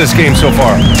 20% for this game so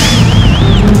far.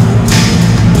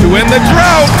 To win the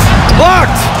drought.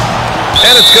 Blocked.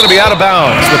 And it's going to be out of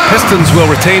bounds. The Pistons will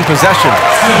retain possession.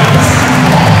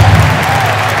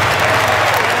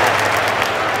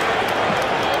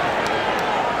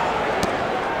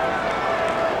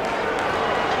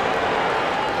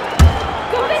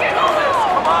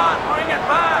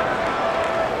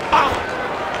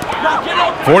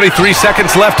 43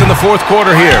 seconds left in the fourth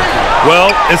quarter here. Well,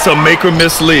 it's a make or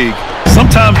miss league.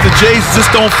 Sometimes the Jays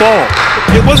just don't fall.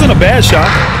 It wasn't a bad shot.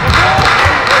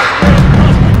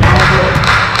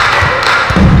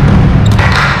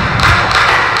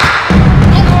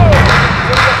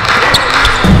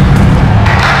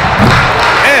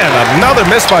 Another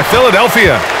miss by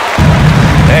Philadelphia.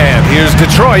 And here's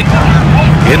Detroit.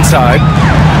 Inside.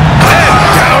 And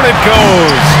down it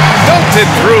goes. Dunked it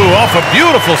through off a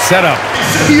beautiful setup.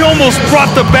 He almost brought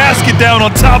the basket down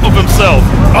on top of himself.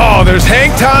 Oh, there's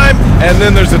hang time, and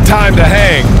then there's a time to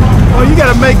hang. Well, you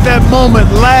got to make that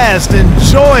moment last.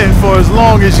 Enjoy it for as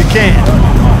long as you can.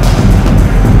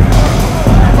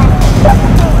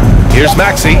 Here's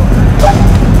Maxey.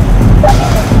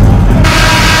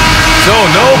 So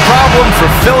no problem for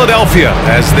Philadelphia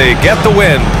as they get the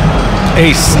win.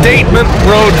 A statement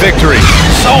road victory.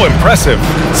 So impressive.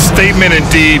 Statement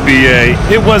indeed, BA.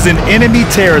 It was in enemy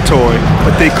territory,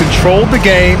 but they controlled the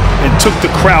game and took the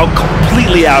crowd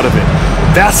completely out of it.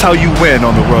 That's how you win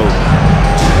on the road.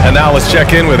 And now let's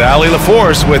check in with Allie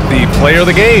LaForce with the player of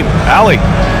the game. Allie.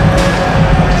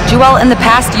 Joel, in the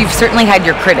past, you've certainly had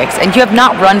your critics, and you have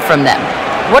not run from them.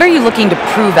 What are you looking to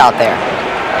prove out there?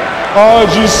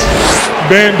 Just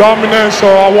being dominant,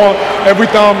 so I want every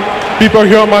time people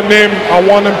hear my name, I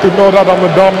want them to know that I'm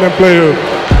a dominant player.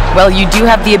 Well, you do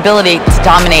have the ability to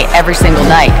dominate every single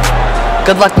night.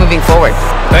 Good luck moving forward.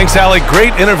 Thanks, Allie.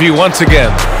 Great interview once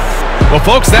again. Well,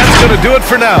 folks, that's going to do it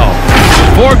for now.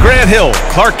 For Grant Hill,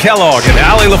 Clark Kellogg, and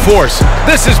Allie LaForce,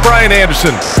 this is Brian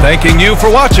Anderson, thanking you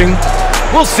for watching.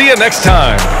 We'll see you next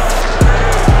time.